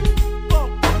fundamental.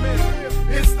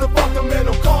 It's the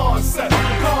fundamental concept.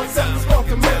 The concept is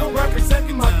fundamental,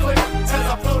 representing my clique. As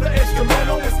I flow the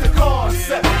instrumental, it's the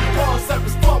concept. The concept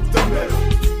is fundamental.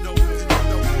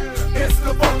 It's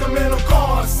the fundamental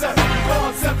concept. The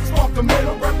concept is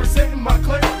fundamental, representing my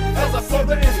clique. As I flow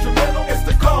the instrumental, it's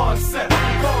the concept. The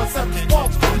concept is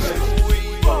fundamental.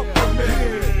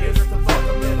 It's the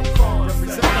fundamental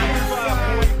concept.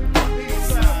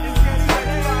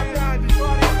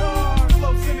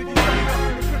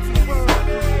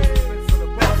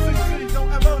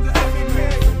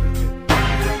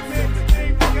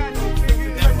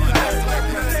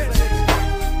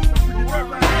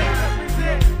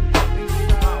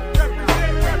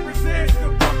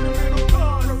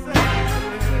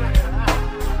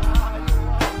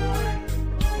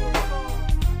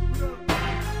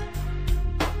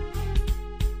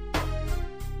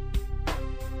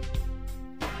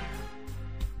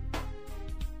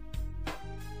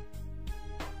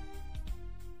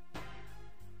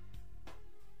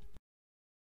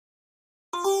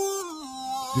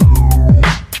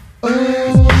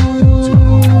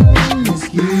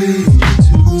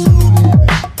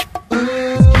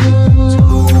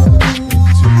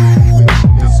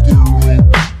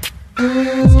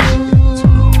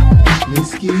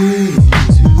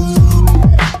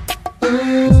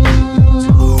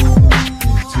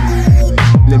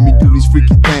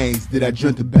 That I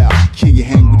dreamt about. Can you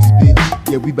hang with this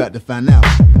bitch? Yeah, we about to find out.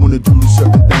 Wanna do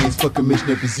certain things, fuck a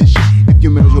missionary position. If you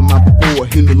measure my before,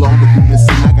 he'll no longer be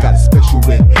missing. I got a special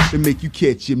way to make you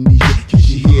catch amnesia. Kiss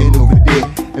your head over there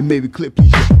and maybe clip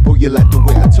please you. Oh, you like the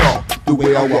way I talk, the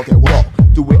way I walk that walk,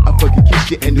 the way I fucking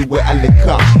kiss you, and the way I let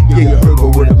cock. Yeah, you heard go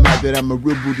word of mouth that I'm a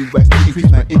real booty wax. Increase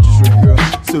my interest rate, girl.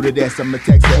 So that ass I'ma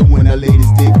tax that when I lay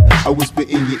this dick. I whisper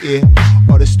in your ear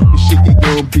all the stupid shit that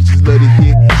young bitches love to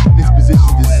hear. This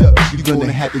position is up. You're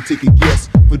gonna have to take a guess.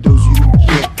 For those of you who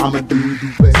can't, I'm a dude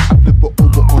who best. I flip her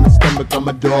over on the stomach, I'm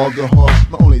a dog at heart.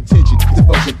 My only intention is to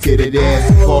fucking tear that ass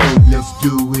apart. Let's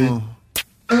do it.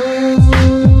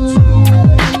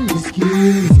 Let's get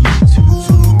it.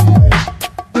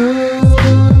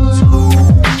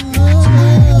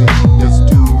 Let's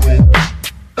do it.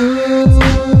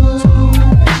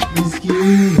 Let's get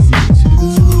it.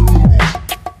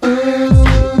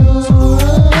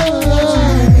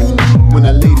 When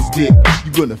I lay this dick,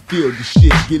 you gonna feel the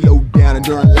shit. Get low down and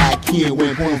during like Ken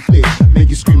when porn flicks. Make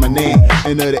you scream my name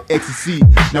and the ecstasy.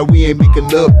 Now we ain't making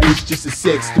love, bitch, just a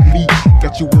sex to me.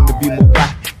 Got you wanna be my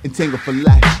wife and tangle for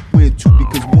life. When two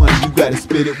because one, you gotta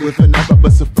split it with a knife. I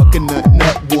bust a fucking nut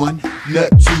one,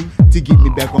 nut two. To get me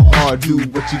back on hard, do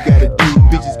what you gotta do.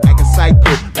 Bitches acting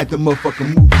psycho like the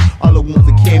motherfucking movie. All I want's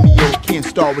a cameo, can't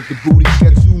start with the booty.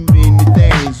 Got too many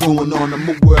things going on in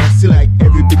my world. I see like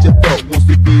every bitch I fuck wants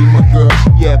to be my girl.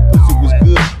 Yeah, pussy was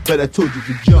good, but I told you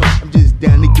to jump. I'm just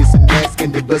down to get some ass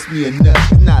and they bust me a nut.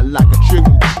 It's not like a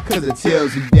trigger, cause it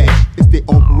tells you that it's their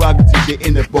own prerogative, they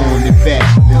end up on their back.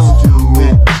 Let's do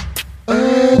it.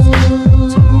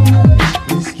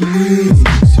 Let's get it.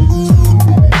 Let's do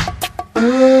it.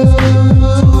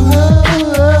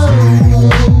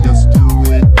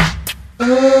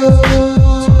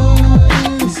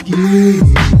 Let's get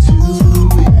it.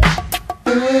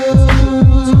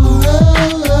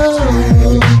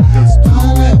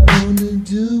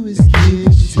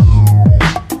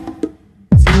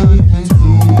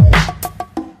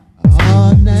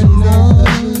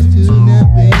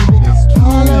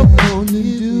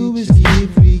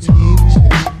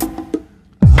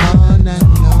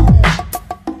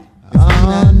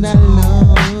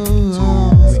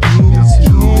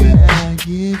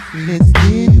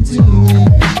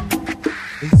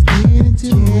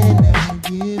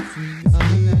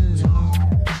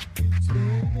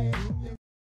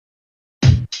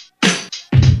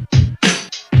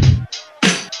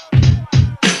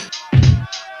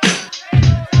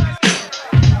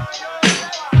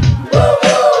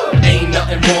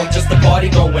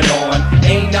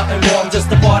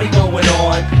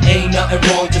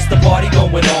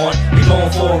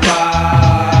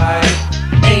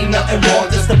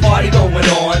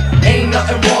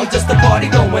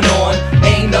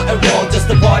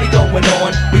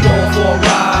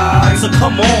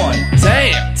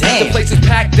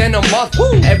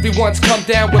 Everyone's come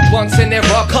down with blunts in their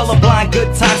rubbers. Colorblind,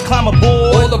 good times, climb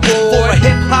aboard. All aboard for a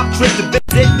hip hop trip to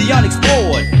did the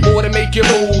unexplored. More to make you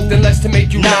move than less to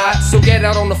make you nod. So get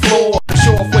out on the floor,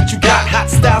 show off what you got. Hot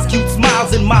styles, cute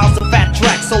smiles, and miles of fat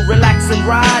tracks. So relax and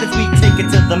ride as we take it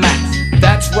to the max.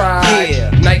 That's right, Yeah.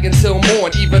 night until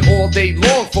morn, even all day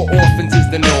long for orphans is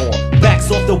the norm.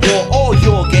 Backs off the wall, all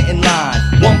y'all get in line.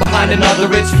 One behind another,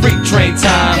 it's freak train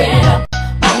time. Get up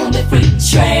on the freak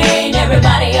train,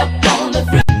 everybody up on the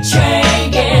freak train.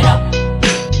 Get up,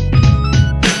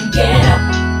 get up,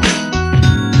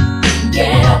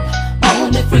 get up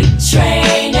on the freak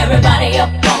train, everybody up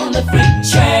on the freak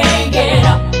train. Get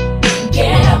up,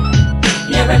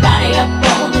 everybody up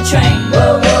on the train.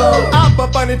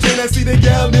 Up on the train, I see the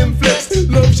girl them flex.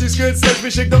 Love she skirt sex,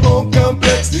 me shake the whole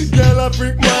complex. Girl I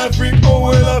freak, my freak, oh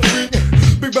well I freak.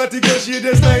 Big body girl, she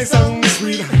just nice and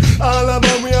sweet. All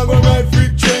about me, I go ride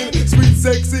freak train. Sweet,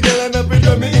 sexy girl, and up it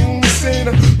got me insane.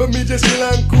 But me just chill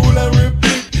and cool and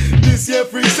repeat. This year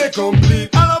freak say complete.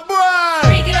 All aboard!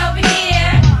 Freak it over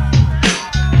here,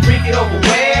 Freak it over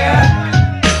where?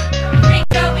 freak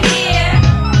it over here,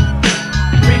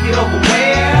 Freak it over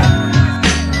where?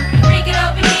 freak it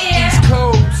over here, East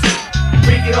Coast.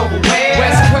 Freak it over where?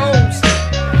 West Coast.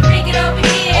 freak it over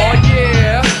here. Oh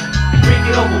yeah. Freak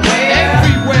it over where?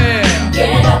 Everywhere.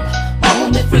 Get up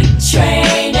on the freak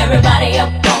train, everybody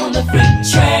up on the freak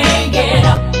train. Get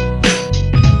up,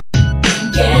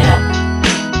 get up,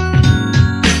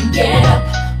 get up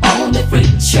on the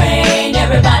freak train,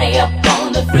 everybody up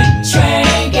on the freak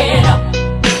train. Get up,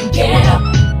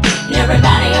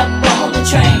 everybody up on the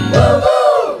train.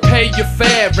 Pay your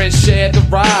fare and share the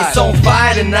ride. It's on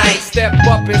fire tonight. Step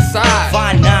up inside.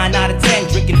 Fine 9 out of 10,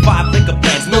 drinking 5 liquor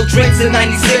plans. No drinks in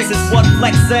 96 is what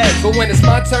Flex says. But when it's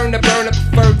my turn to burn, I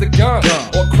prefer the gun.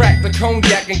 Or crack the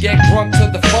cognac and get drunk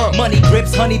to the funk. Money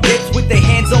grips, honey dips with their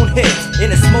hands on hips.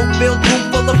 In a smoke-filled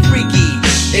room full of freaky.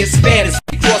 It's fantasy,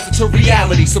 cross it to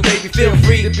reality. So baby, feel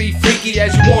free to be freaky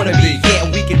as you wanna be. Yeah,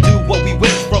 and we can do what we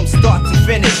wish from start to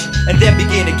finish. And then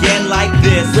begin again like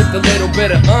this. With a little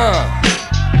bit of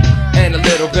and a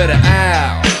little bit of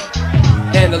ow,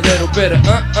 and a little bit of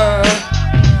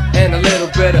and a little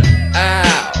bit of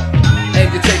ow.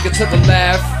 And you take it to the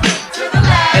left,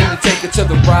 and you take it to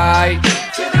the right,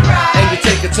 and you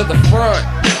take it to the front,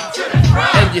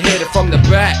 and you hit it from the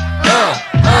back.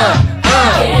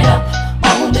 Get up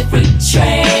on the freak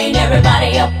train,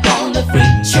 everybody up on the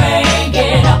freak train.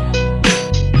 Get up,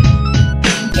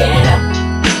 get up,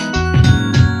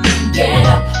 get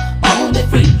up on the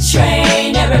freak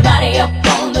train, everybody up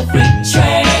on the freak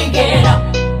train. Get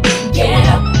up,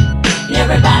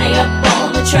 everybody up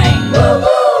on the train.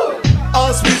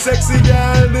 All sweet sexy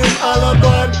girl, them all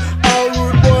aboard. All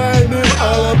rude boy, them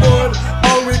all aboard.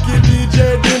 All wicked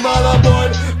DJ, them all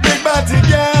aboard. Big body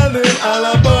girl, them all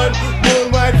aboard.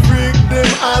 Worldwide freak, them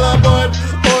all aboard.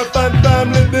 Orphan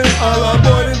family, them all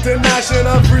aboard.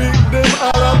 International freak, them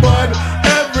all aboard.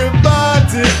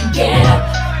 Everybody, Get up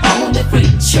on the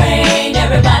freak train,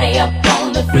 everybody up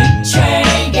on the freak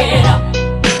train. Get up,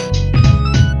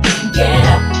 get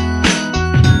up,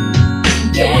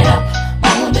 get up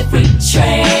on the freak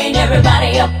train,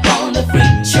 everybody up on the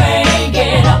freak train.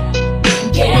 Get up,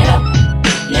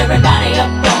 everybody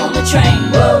up on the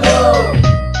train. Woo woo.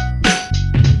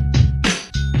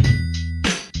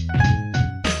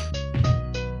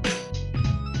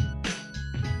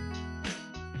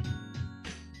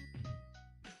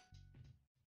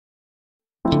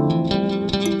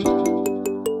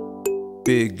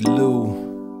 Big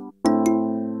Lou.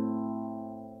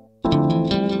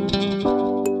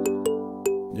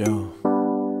 Yo,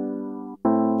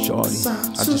 Shorty,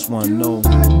 I just wanna know,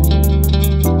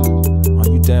 are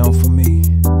you down for me?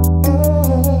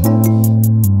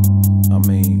 I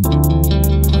mean,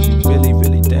 are you really,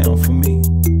 really down for me?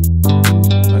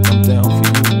 Like I'm down for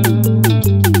you?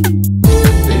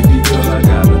 Baby girl, I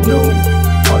gotta know,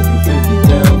 are you really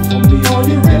down for me? Are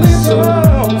you really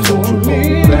down for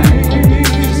me?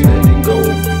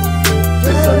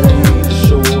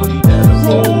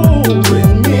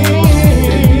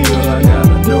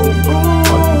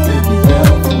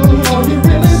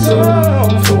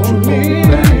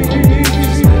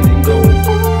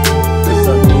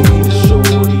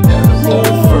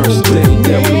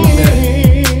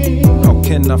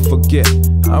 I forget,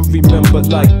 I remember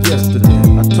like yesterday.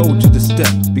 I told you to step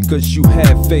because you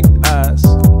had fake eyes.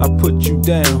 I put you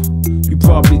down. You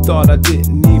probably thought I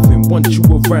didn't even want you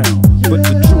around. But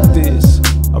the truth is,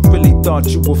 I really thought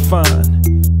you were fine.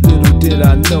 Little did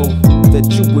I know that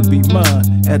you would be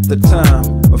mine at the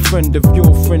time. A friend of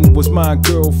your friend was my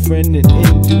girlfriend, and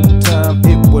in due time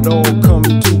it would all come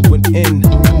to an end.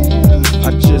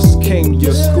 I just came to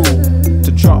your school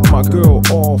to drop my girl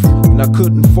off, and I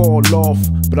couldn't fall off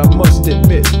but I must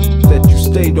admit that you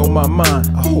stayed on my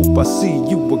mind. I hope I see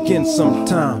you again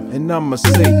sometime, and I'ma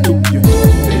say to you,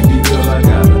 baby girl, I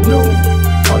gotta know,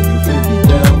 are you really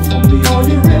down for me? Are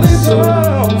you really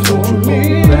down for me?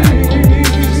 Back on me,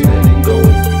 just let it go,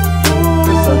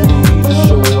 'cause I need to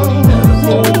show you that I'm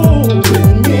roll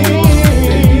with me.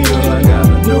 Baby girl, I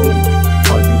gotta know,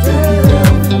 are you really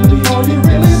down for me? Are you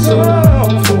really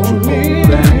down for me?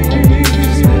 Back on me,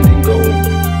 just let it go,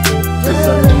 'cause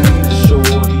I need to show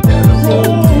you that I'm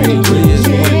roll with me. Years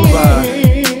went by.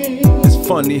 It's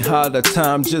funny how the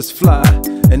time just fly,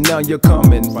 and now you're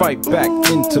coming right back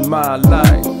into my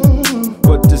life.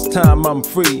 But this time I'm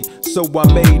free, so I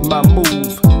made my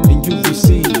move, and you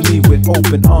received me with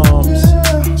open arms.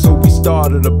 So we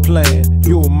started a plan.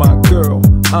 You're my girl,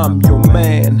 I'm your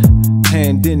man,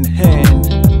 hand in hand.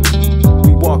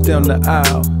 We walked down the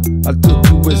aisle, I took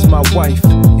you as my wife,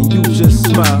 and you just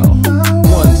smiled.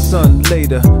 One son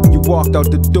later, you walked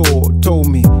out the door, told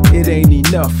me it ain't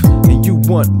enough and you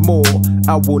want more.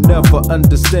 I will never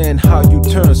understand how you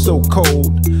turn so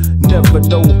cold, never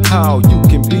know how you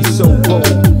can be so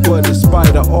bold. But in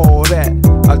spite of all that,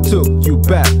 I took you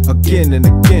back again and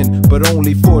again, but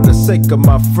only for the sake of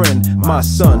my friend, my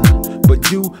son.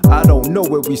 But you, I don't know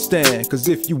where we stand, 'cause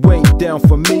if you ain't down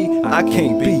for me, I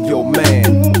can't be your man.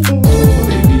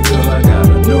 Baby girl, I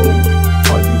gotta know,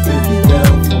 are you really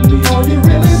down for me? Are you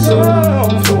really down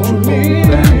for me?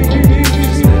 Back on me,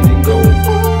 just let it go,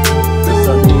 'cause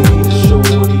I need to show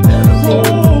you that I'm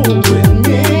roll with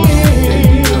me.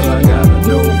 Baby girl, I gotta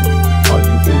know, are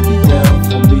you really down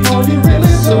for me? Are you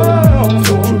really down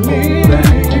for me? Back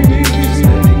on me, just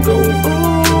let it go,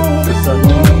 'cause I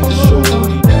need to show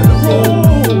you that I'm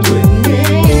roll with me.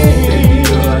 Baby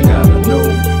girl, I gotta know,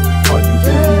 are you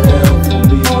really down for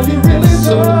me? Are you really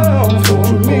down for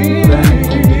me? Back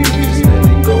on me, just let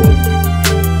it go,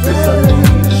 'cause I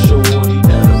need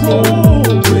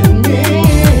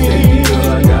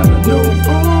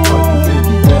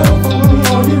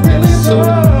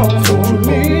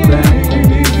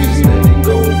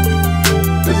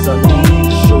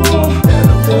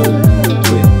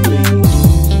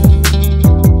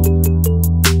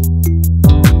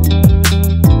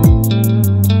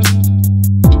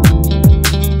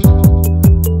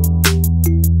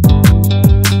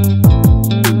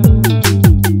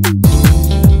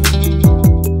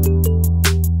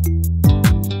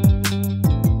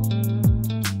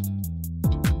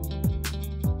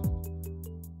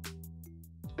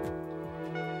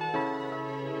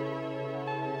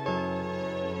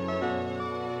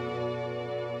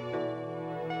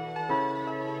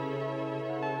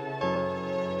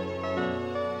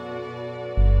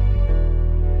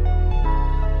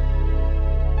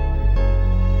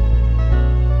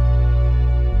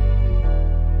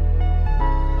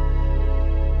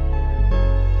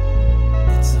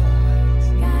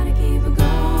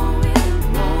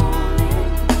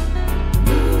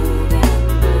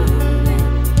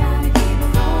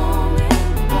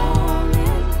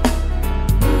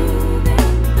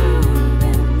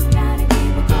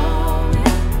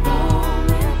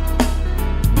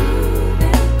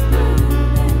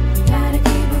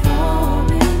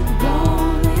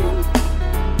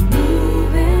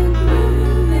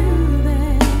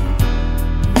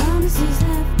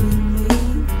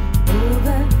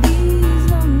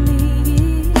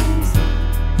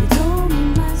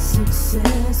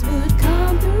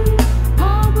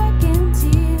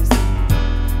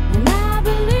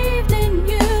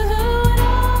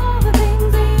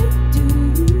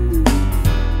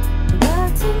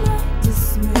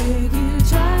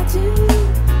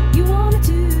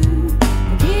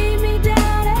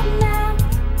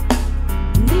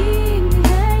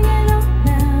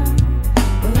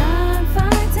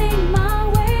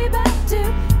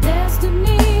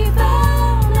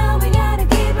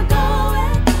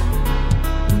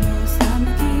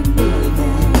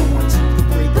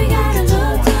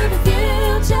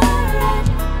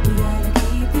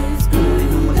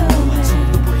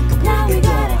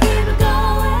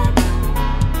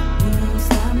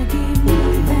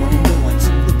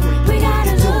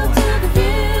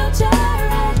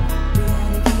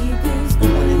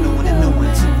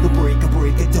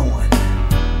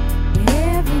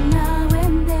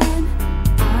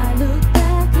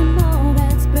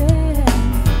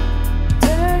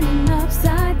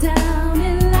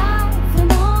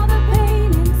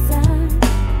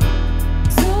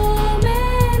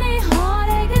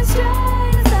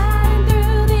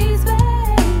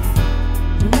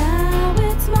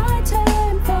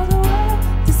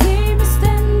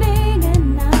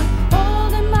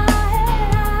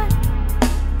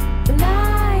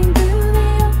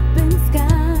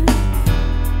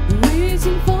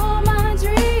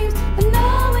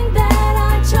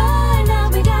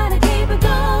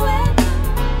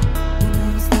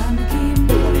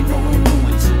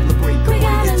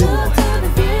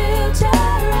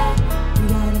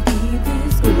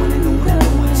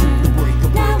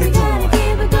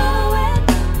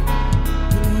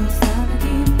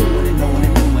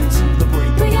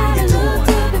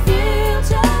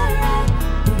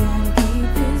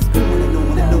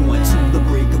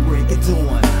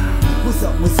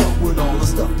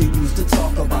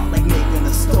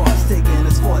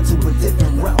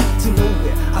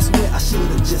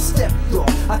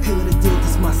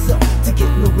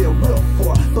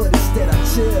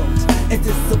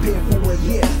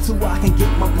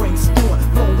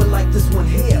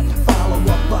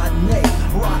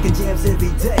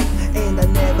every day. And I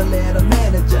never let a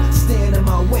manager stand in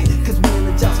my way. Cause when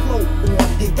the jobs flow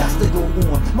on, it got to go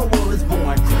on. My world is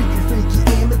born, creepy,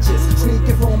 freaky images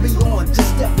sneaking from beyond.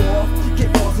 Just step off,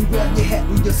 get lost and grab your hat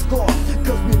and your scarf.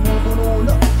 Cause we're moving on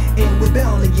up, and we're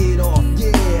bound to get off,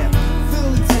 yeah.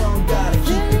 Philly town gotta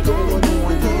keep it going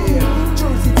on, yeah.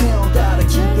 Jersey town gotta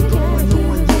keep it going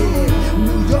on, yeah.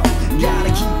 New York gotta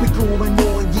keep it going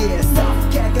on, yeah.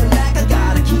 South Carolina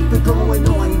gotta keep it going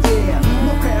on, yeah.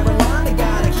 North Carolina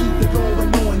gotta keep it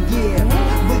going on, yeah.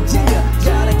 Virginia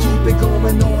gotta keep it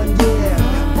going on,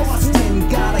 yeah. Boston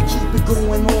gotta keep it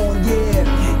going on,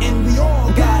 yeah. And we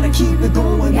all gotta keep it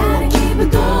going on, keep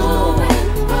it going on.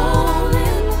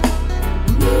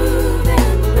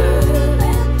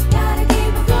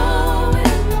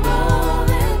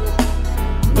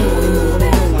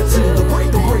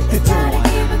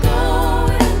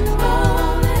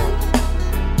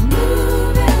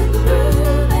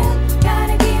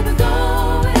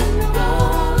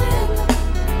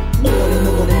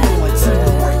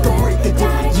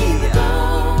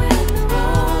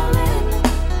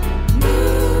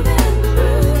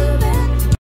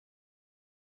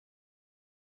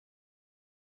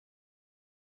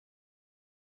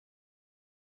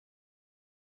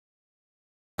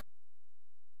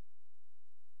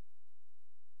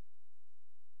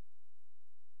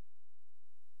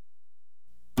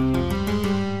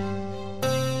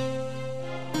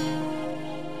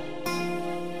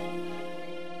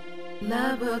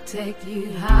 Love will take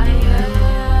you higher,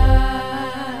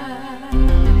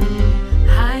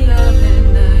 higher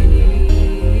than the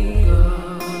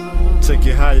eagle. Take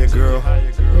you higher, girl.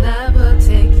 Love will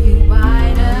take you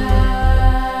wider,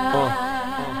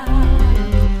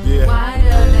 Yeah.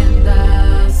 wider than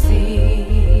the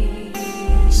sea.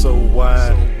 So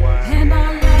wide. And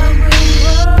our love will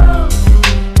grow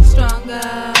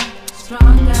stronger,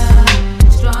 stronger,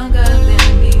 stronger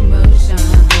than emotion.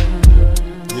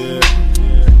 Yeah.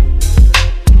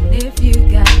 If you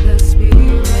got the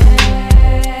spirit,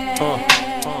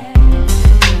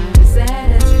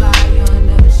 satisfy your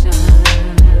notion.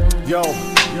 Yo.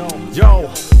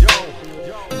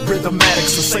 Rhythmatic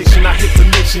sensation, I hit the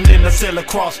nation and I sail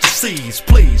across the seas.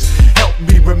 Please help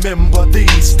me remember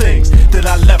these things that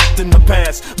I left in the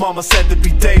past. Mama said there'd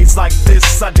be days like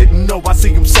this, I didn't know I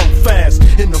see them so fast.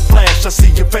 In the flash, I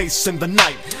see your face in the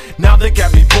night. Now they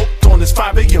got me booked on this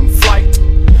 5 a.m. flight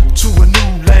to a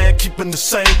new land, keeping the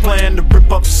same plan to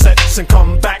rip up sets and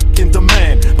come back in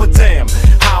demand. But damn,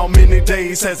 how many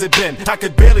days has it been? I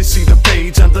could barely see the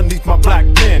page underneath my black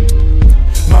pen.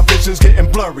 My vision's getting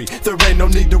blurry, there ain't no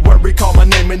need to worry. Call my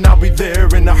name and I'll be there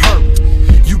in a hurry.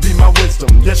 You be my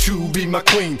wisdom, yes you be my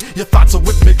queen. Your thoughts are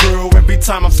with me, girl, every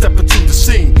time I'm stepping to the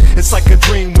scene. It's like a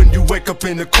dream when you wake up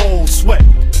in a cold sweat.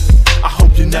 I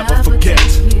hope you never forget.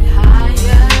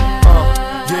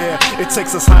 Yeah, it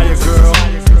takes us higher, girl.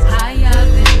 Higher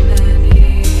than an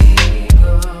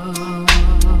eagle.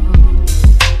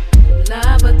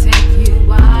 Love will take you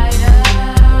wider,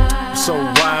 So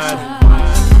wide.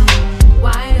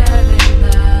 wider than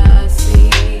the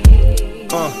sea.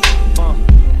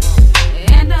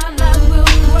 And our love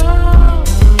will grow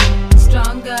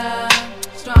stronger,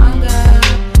 stronger,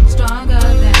 stronger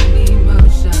than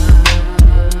emotion.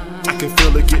 I can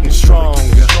feel it getting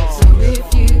stronger. So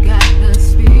if you got the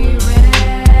spirit,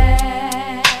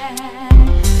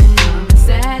 come and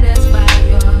satisfy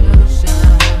your notion.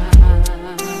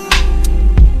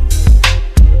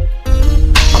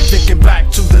 I'm thinking back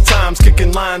to the times,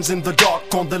 kicking lines in the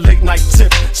dark on the late night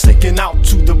tip, sneaking out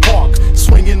to the park,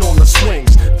 swinging on the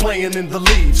swings, playing in the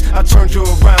leaves. I turned you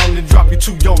around and dropped you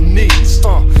to your knees,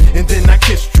 and then I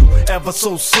kissed you ever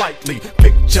so slightly,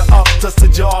 picked you up,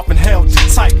 dusted you off and held you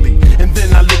tightly. And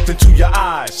then I looked into your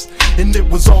eyes, and it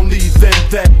was only then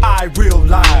that I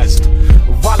realized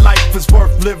why life is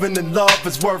worth living and love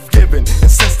is worth giving.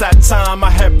 And since that time I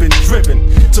have been driven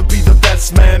to be the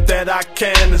best man that I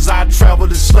can, as I travel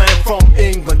this land from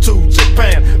England to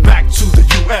Japan, back to the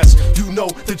US. You know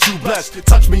that you blessed,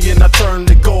 touch me and I turn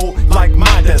to gold like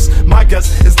Midas. My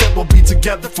guess is that we'll be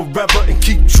together forever and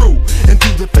keep true, and do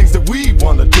the things that we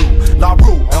wanna do. La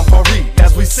Rue en Paris,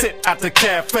 as we sit at the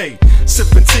cafe,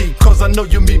 sipping tea, cause I know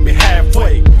you meet me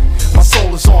halfway. My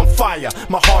soul is on fire,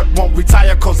 my heart won't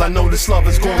retire, cause I know this love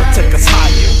is gonna take us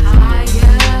higher.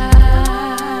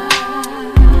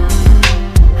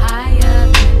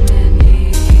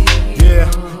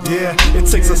 Yeah, it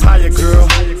takes us higher, girl.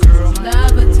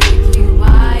 Love will take you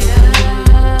wider,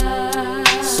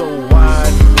 so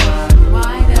wide,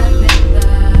 wider than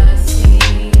the sea.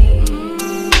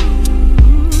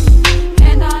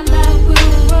 And our love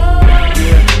will grow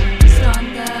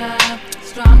stronger,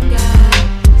 stronger,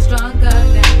 stronger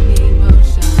than emotion.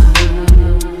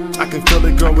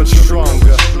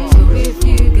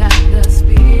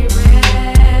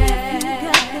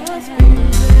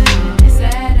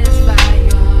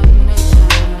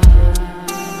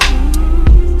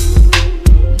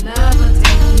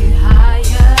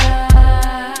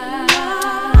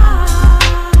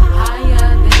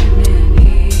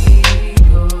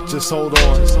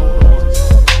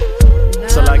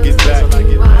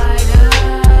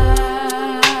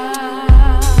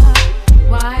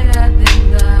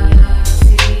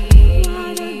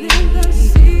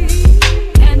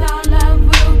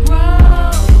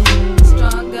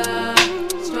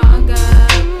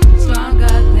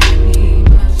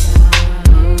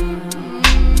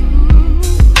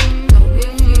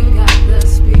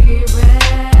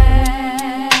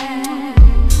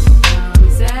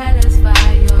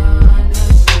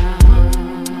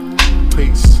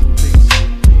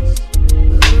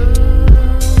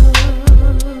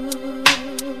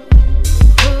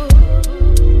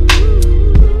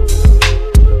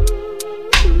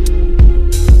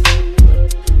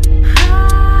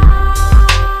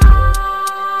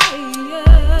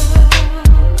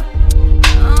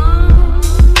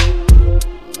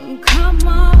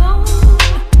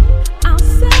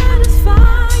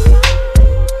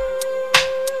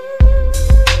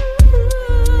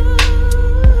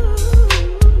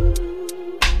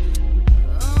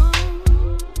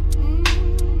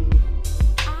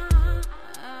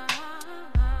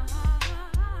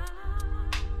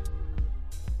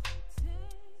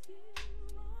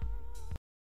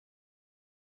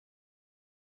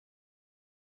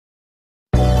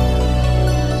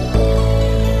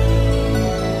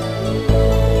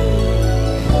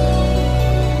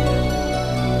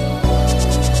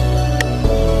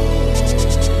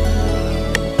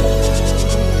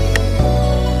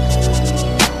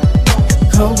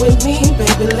 with me,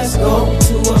 baby, let's go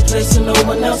to a place that no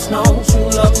one else knows. You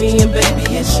love me and baby,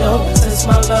 it shows. Since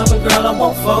my love and girl, I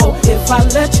won't fold. If I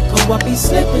let you go, I'll be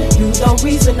slipping. You no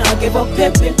reason I'll give up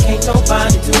pimping. Can't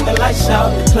nobody do me like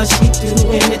shouting. Plus she do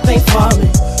anything for me.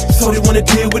 So they wanna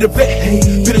deal with a vet.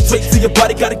 Hey, penetrate to your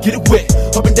body, gotta get it wet.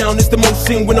 Up and down is the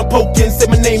motion when I'm poking. Say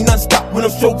my name non-stop when I'm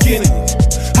stroking.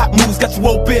 Hot moves got you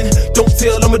open. Don't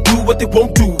tell I'ma do what they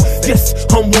won't do. Yes,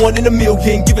 I'm 1 in a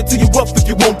million. Give it to you rough if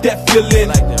you want that feeling.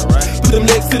 Like that, right? Put them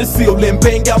legs to the ceiling.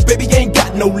 Bang out, baby, ain't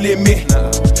got no limit.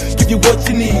 Give you what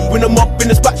you need. When I'm up in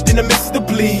the spot, then I miss the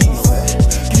bleed.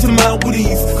 Get your mind with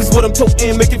ease, cause what I'm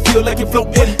toting make it feel like you're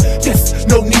floating. Yes,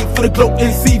 no need for the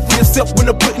gloating. See for yourself when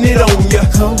I'm putting it on ya.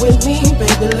 Come with me,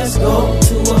 baby, let's go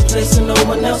to a place that no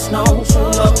one else knows. You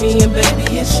love me and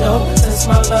baby, it shows. Since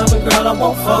my love and girl, I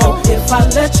won't fold. If I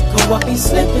let you go, I'll be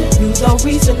slipping. You no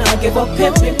reason I give up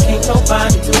pimping. Can't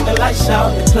nobody do me like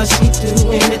shouting. Plus she do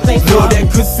anything for Love me. that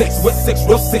good sex, wet sex,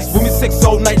 rough sex. Women sex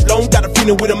all night long. Got a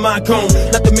feeling with a mind gone.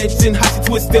 Not to mention how she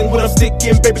twisting when I'm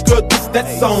sticking. Baby girl, this that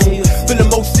song. Feel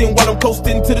emotion while I'm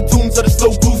coasting to the tunes of the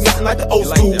slow grooves. Nothing like the old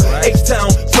school. H-Town,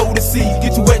 show to see.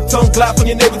 Get you wet, tongue glide from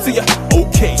your neighbor to ya.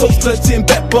 Okay. Toes clutching,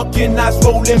 back bucking, eyes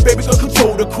rolling. Baby girl,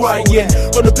 control the crying.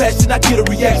 From the passion, I get a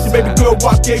reaction. Baby girl,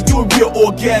 I gave you a real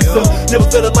orgasm. Never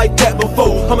felt it like that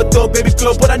before. I'm a thug, baby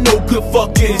girl, but I know good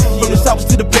fucking. From the showers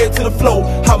to the bed to the floor.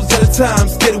 Hours at a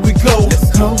time, steady we go.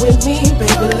 Come with me,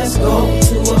 baby, let's go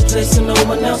to a place that no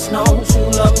one else knows. You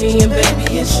love me and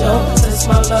baby, it shows. Since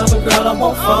my love and girl, I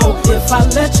won't fold. If I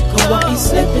let you go, I'll be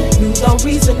slipping. You no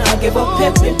reason I give up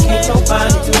pimping. Can't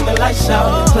nobody do me like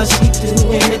shouting. Plus she do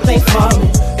anything for me.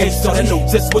 Hey, so I know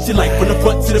just what you like. From the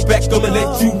front to the back, I'ma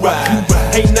let you ride.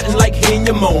 Ain't nothing like hearing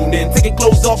you moaning. Take your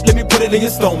clothes off, let me put it in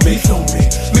your stomach.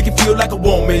 Make you feel like a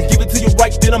woman. Give it to you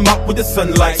right, then I'm out with the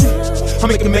sunlight. I'm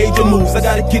making major moves. I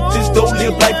gotta get this dough,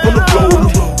 live life on the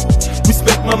road.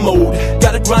 Respect my mode.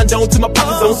 Gotta grind on till my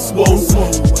pockets on swole.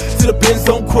 To the Benz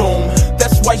on chrome.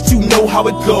 That's right, you know how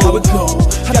it go.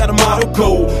 I got a motto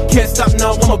go. Can't stop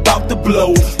now, I'm about to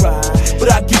blow.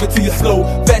 But I give it to you slow.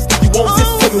 Fast if you want,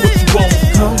 just tell me what you want.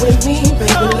 Come with me,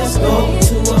 baby, let's go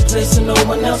to a place that no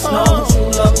one else knows. You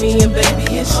love me and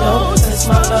baby, it shows. Since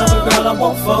my love and girl, I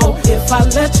won't fold. If I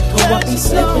let you go, I'll be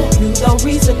slipping. You no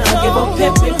reason I give up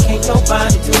pimping. Can't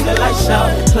nobody do me like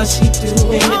shouting. Plus she do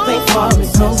anything for me.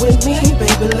 Come with me,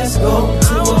 baby, let's go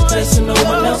to a place that no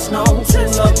one else knows. You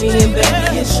love me and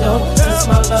baby, it shows. Since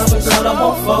my love and girl, I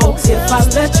won't fold. If I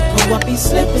let you go, I'll be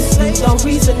slipping. You no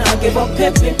reason I give up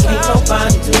pimping. Can't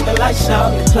nobody do me like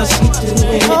shouting. Plus she do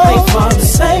anything for me.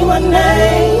 Say my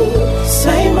name,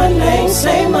 say my name,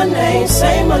 say my name,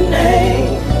 say my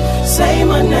name. Say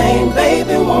my name,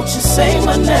 baby, won't you say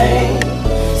my name?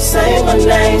 Say my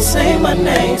name, say my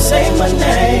name, say my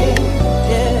name.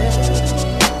 Yeah.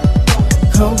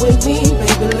 Come with me,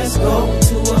 baby, let's go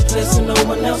to a place that no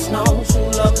one else knows. You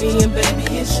love me and baby,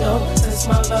 it shows. Since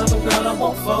my love and girl, I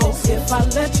won't fold. If I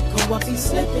let you go, I'll be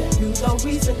slipping. You no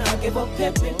reason I give up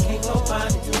pimping. Can't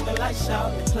nobody do me like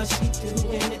shouting. Plus she do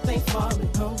anything for me.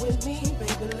 Come with me,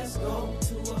 baby, let's go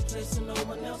to a place that no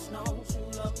one else knows. You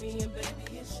love me and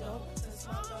baby, it shows. Since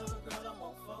my love and girl, I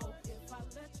won't fold. If I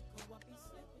let you go, I'll be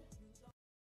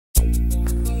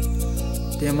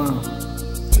slipping. Dear Mom,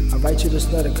 I write you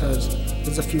this letter cause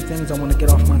there's a few things I want to get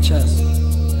off my chest.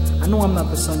 I know I'm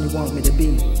not the son you want me to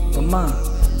be, but Mom,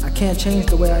 I can't change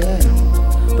the way I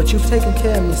am. But you've taken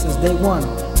care of me since day one,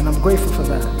 and I'm grateful for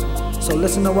that. So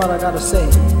listen to what I gotta say,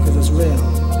 cause it's real,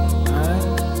 alright?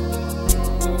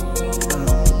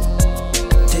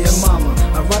 Dear Mama,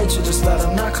 I write you this letter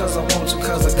not cause I want to,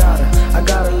 cause I gotta. I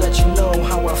gotta let you know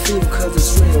how I feel cause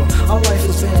it's real. Our life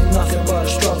has been nothing but a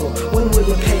struggle. When will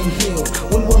your pain heal?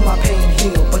 When will my pain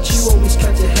heal? But you always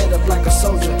kept your head up like a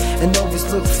soldier and always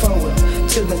look forward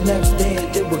till the next day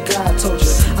and did what God told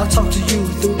you. I talk to you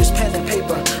through this pen and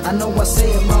paper. I know I say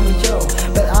it, Mama, yo,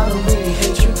 but I don't really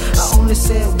hate you. I only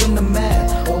say it when I'm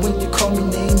mad or when you call me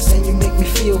names and you make me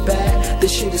feel bad.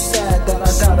 This shit is sad that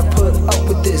I gotta put up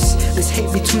with this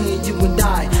hate between you and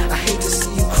I hate to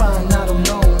see you crying, I don't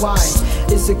know why.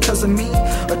 Is it cause of me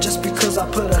or just because I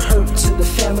put a hurt to the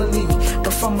family?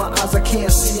 But from my eyes I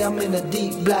can't see, I'm in a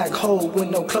deep black hole with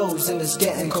no clothes and it's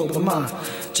getting cold. But Mom,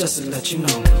 just to let you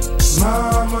know,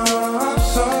 Mama, I'm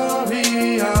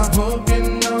sorry, I hope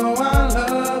you know I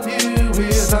love you.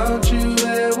 Without you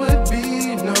there would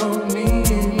be no me.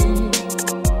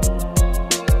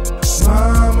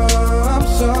 Mama, I'm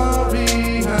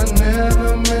sorry, I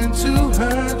never meant to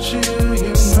hurt you.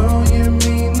 You know you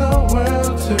mean the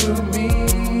world to me.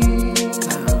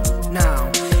 now,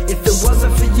 if it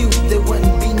wasn't for you, there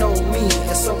wouldn't be no me.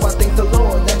 And so I thank the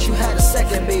Lord that you had a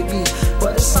second baby.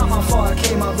 But it's not my fault I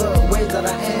came out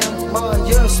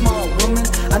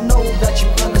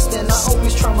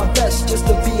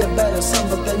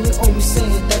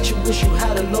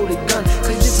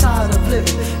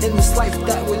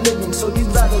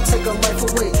take a life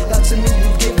away that to me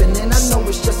you've given. And I know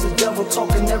it's just the devil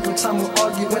talking every time we're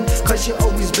arguing, cause you're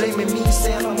always blaming me,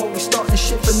 saying I'm always starting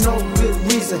shit for no good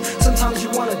reason. Sometimes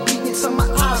you wanna beat me till my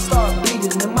eyes start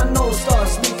bleeding and my nose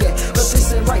starts leaking, but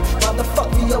this ain't right. Why the fuck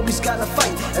we always gotta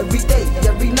fight? Every day,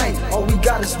 every night, all we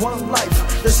got is one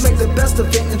life. Let's make the best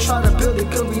of it and try to build a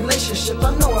good relationship.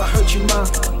 I know I hurt you, ma,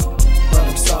 but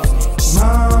I'm sorry.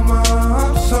 Mama,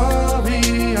 I'm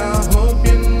sorry. I hope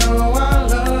you know I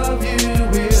love you.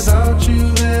 Without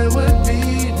you there would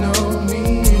be no me.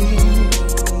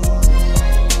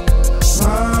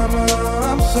 Mama,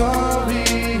 I'm sorry.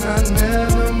 I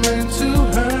never meant to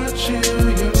hurt you.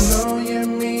 You know you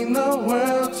mean the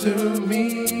world to me.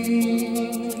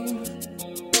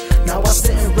 Now I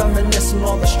sit and reminisce on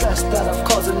all the stress that I've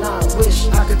caused, and I wish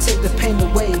I could take the pain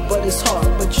away, but it's hard.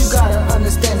 But you gotta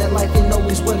understand that life ain't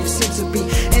always what it seems to be,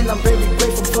 and I'm very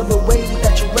grateful for the way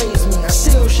that you raised me. I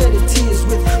still shed tears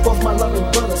with both my loving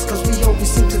brothers, cause we always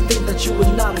seem to think that you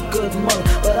were not a good mother.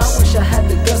 But I wish I had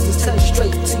the guts to tell you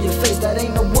straight to your face that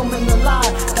ain't no woman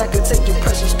alive that could take your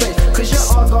precious place, cause you're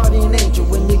our guardian angel.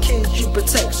 When your kids you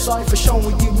protect. Sorry for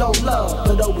showing you no love,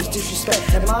 but always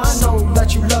disrespect. And I know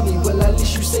that you love me, well at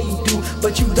least you say you do,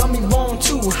 but you done me wrong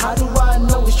too. How do I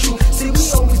know it's true? See,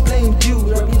 we always blame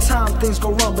you every time things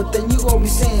go wrong, but then you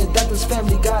always saying that this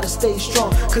family gotta stay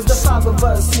strong, cause the five of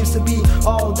us seems to be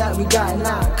all that we got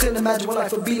now. Couldn't imagine what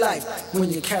life would be like when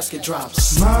your casket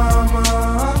drops. Mama,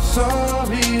 I'm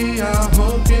sorry. I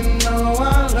hope you know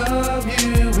I love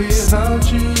you.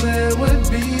 Without you there would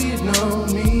be no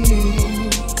me.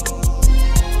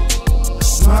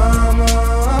 Mama,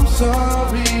 I'm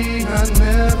sorry. I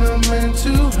never meant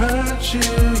to hurt you.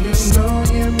 You know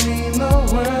you mean the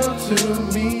world to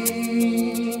me.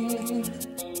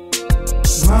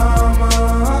 Mama,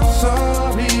 I'm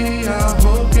sorry. I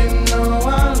hope you know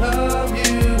I love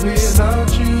you. Without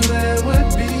you there would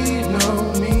be no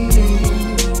me.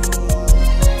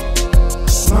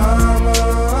 Mama,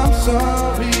 I'm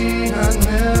sorry. I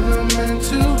never meant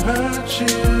to hurt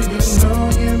you. You know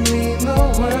you mean the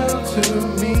world to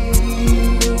me.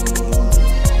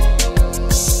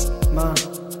 Ma,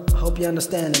 I hope you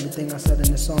understand everything I said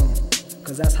in this song,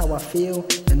 cause that's how I feel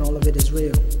and all of it is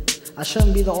real. I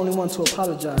shouldn't be the only one to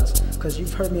apologize, cause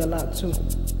you've hurt me a lot too.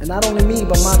 And not only me,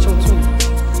 but Macho too.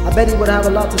 I bet he would have a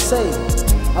lot to say.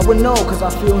 I would know, cause I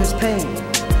feel his pain.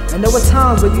 And there were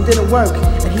times where you didn't work,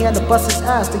 and he had to bust his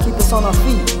ass to keep us on our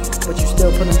feet, but you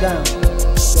still put him down.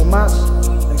 So Mach,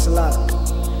 thanks a lot.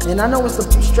 And I know it's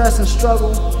the stress and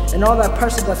struggle, and all that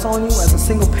pressure that's on you as a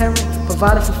single parent,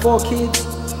 providing for 4 kids,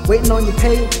 waiting on your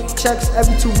pay checks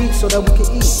every 2 weeks so that we can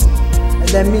eat. And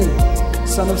then me,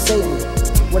 son of Satan.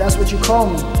 Well, that's what you call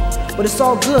me. But it's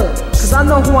all good, cause I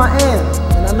know who I am,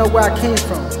 and I know where I came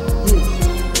from.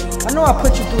 Yeah. I know I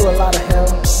put you through a lot of hell,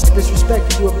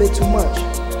 disrespected you a bit too much.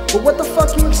 But what the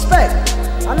fuck you expect?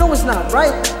 I know it's not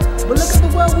right, but look at the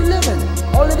world we live in.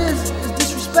 All it is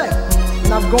disrespect,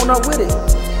 and I've grown up with it.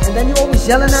 And then you always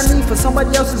yelling at me for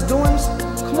somebody else's doings?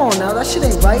 Come on now, that shit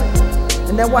ain't right.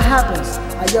 And then what happens?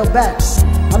 I yell back.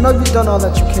 I know you've done all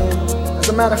that you can. As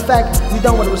a matter of fact, you've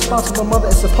done what a responsible mother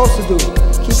is supposed to do.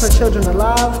 Keep her children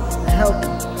alive and healthy.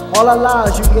 All our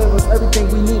lives you gave us everything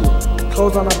we needed.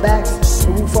 Clothes on our backs,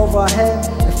 a roof over our head,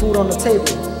 and food on the table.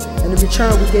 And in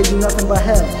return we gave you nothing but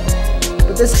hell.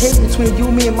 But this hate between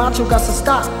you, me, and Macho got to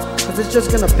stop, cause it's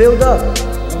just gonna build up.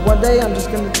 And one day I'm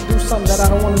just gonna do something that I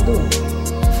don't wanna do.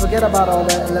 Forget about all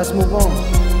that and let's move on.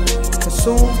 Cause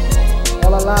soon,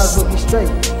 all our lives will be straight,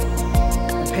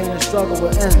 and pain and struggle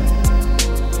will end.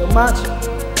 Yo, Mach,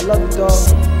 I love you, dog.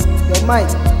 Yo,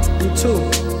 Mike, you too.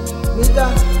 Mita,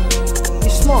 you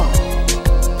smart.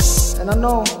 And I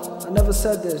know I never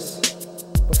said this,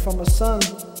 but from a son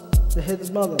to his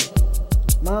mother,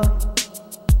 Ma,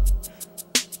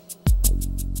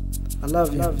 I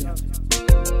love you. I love you.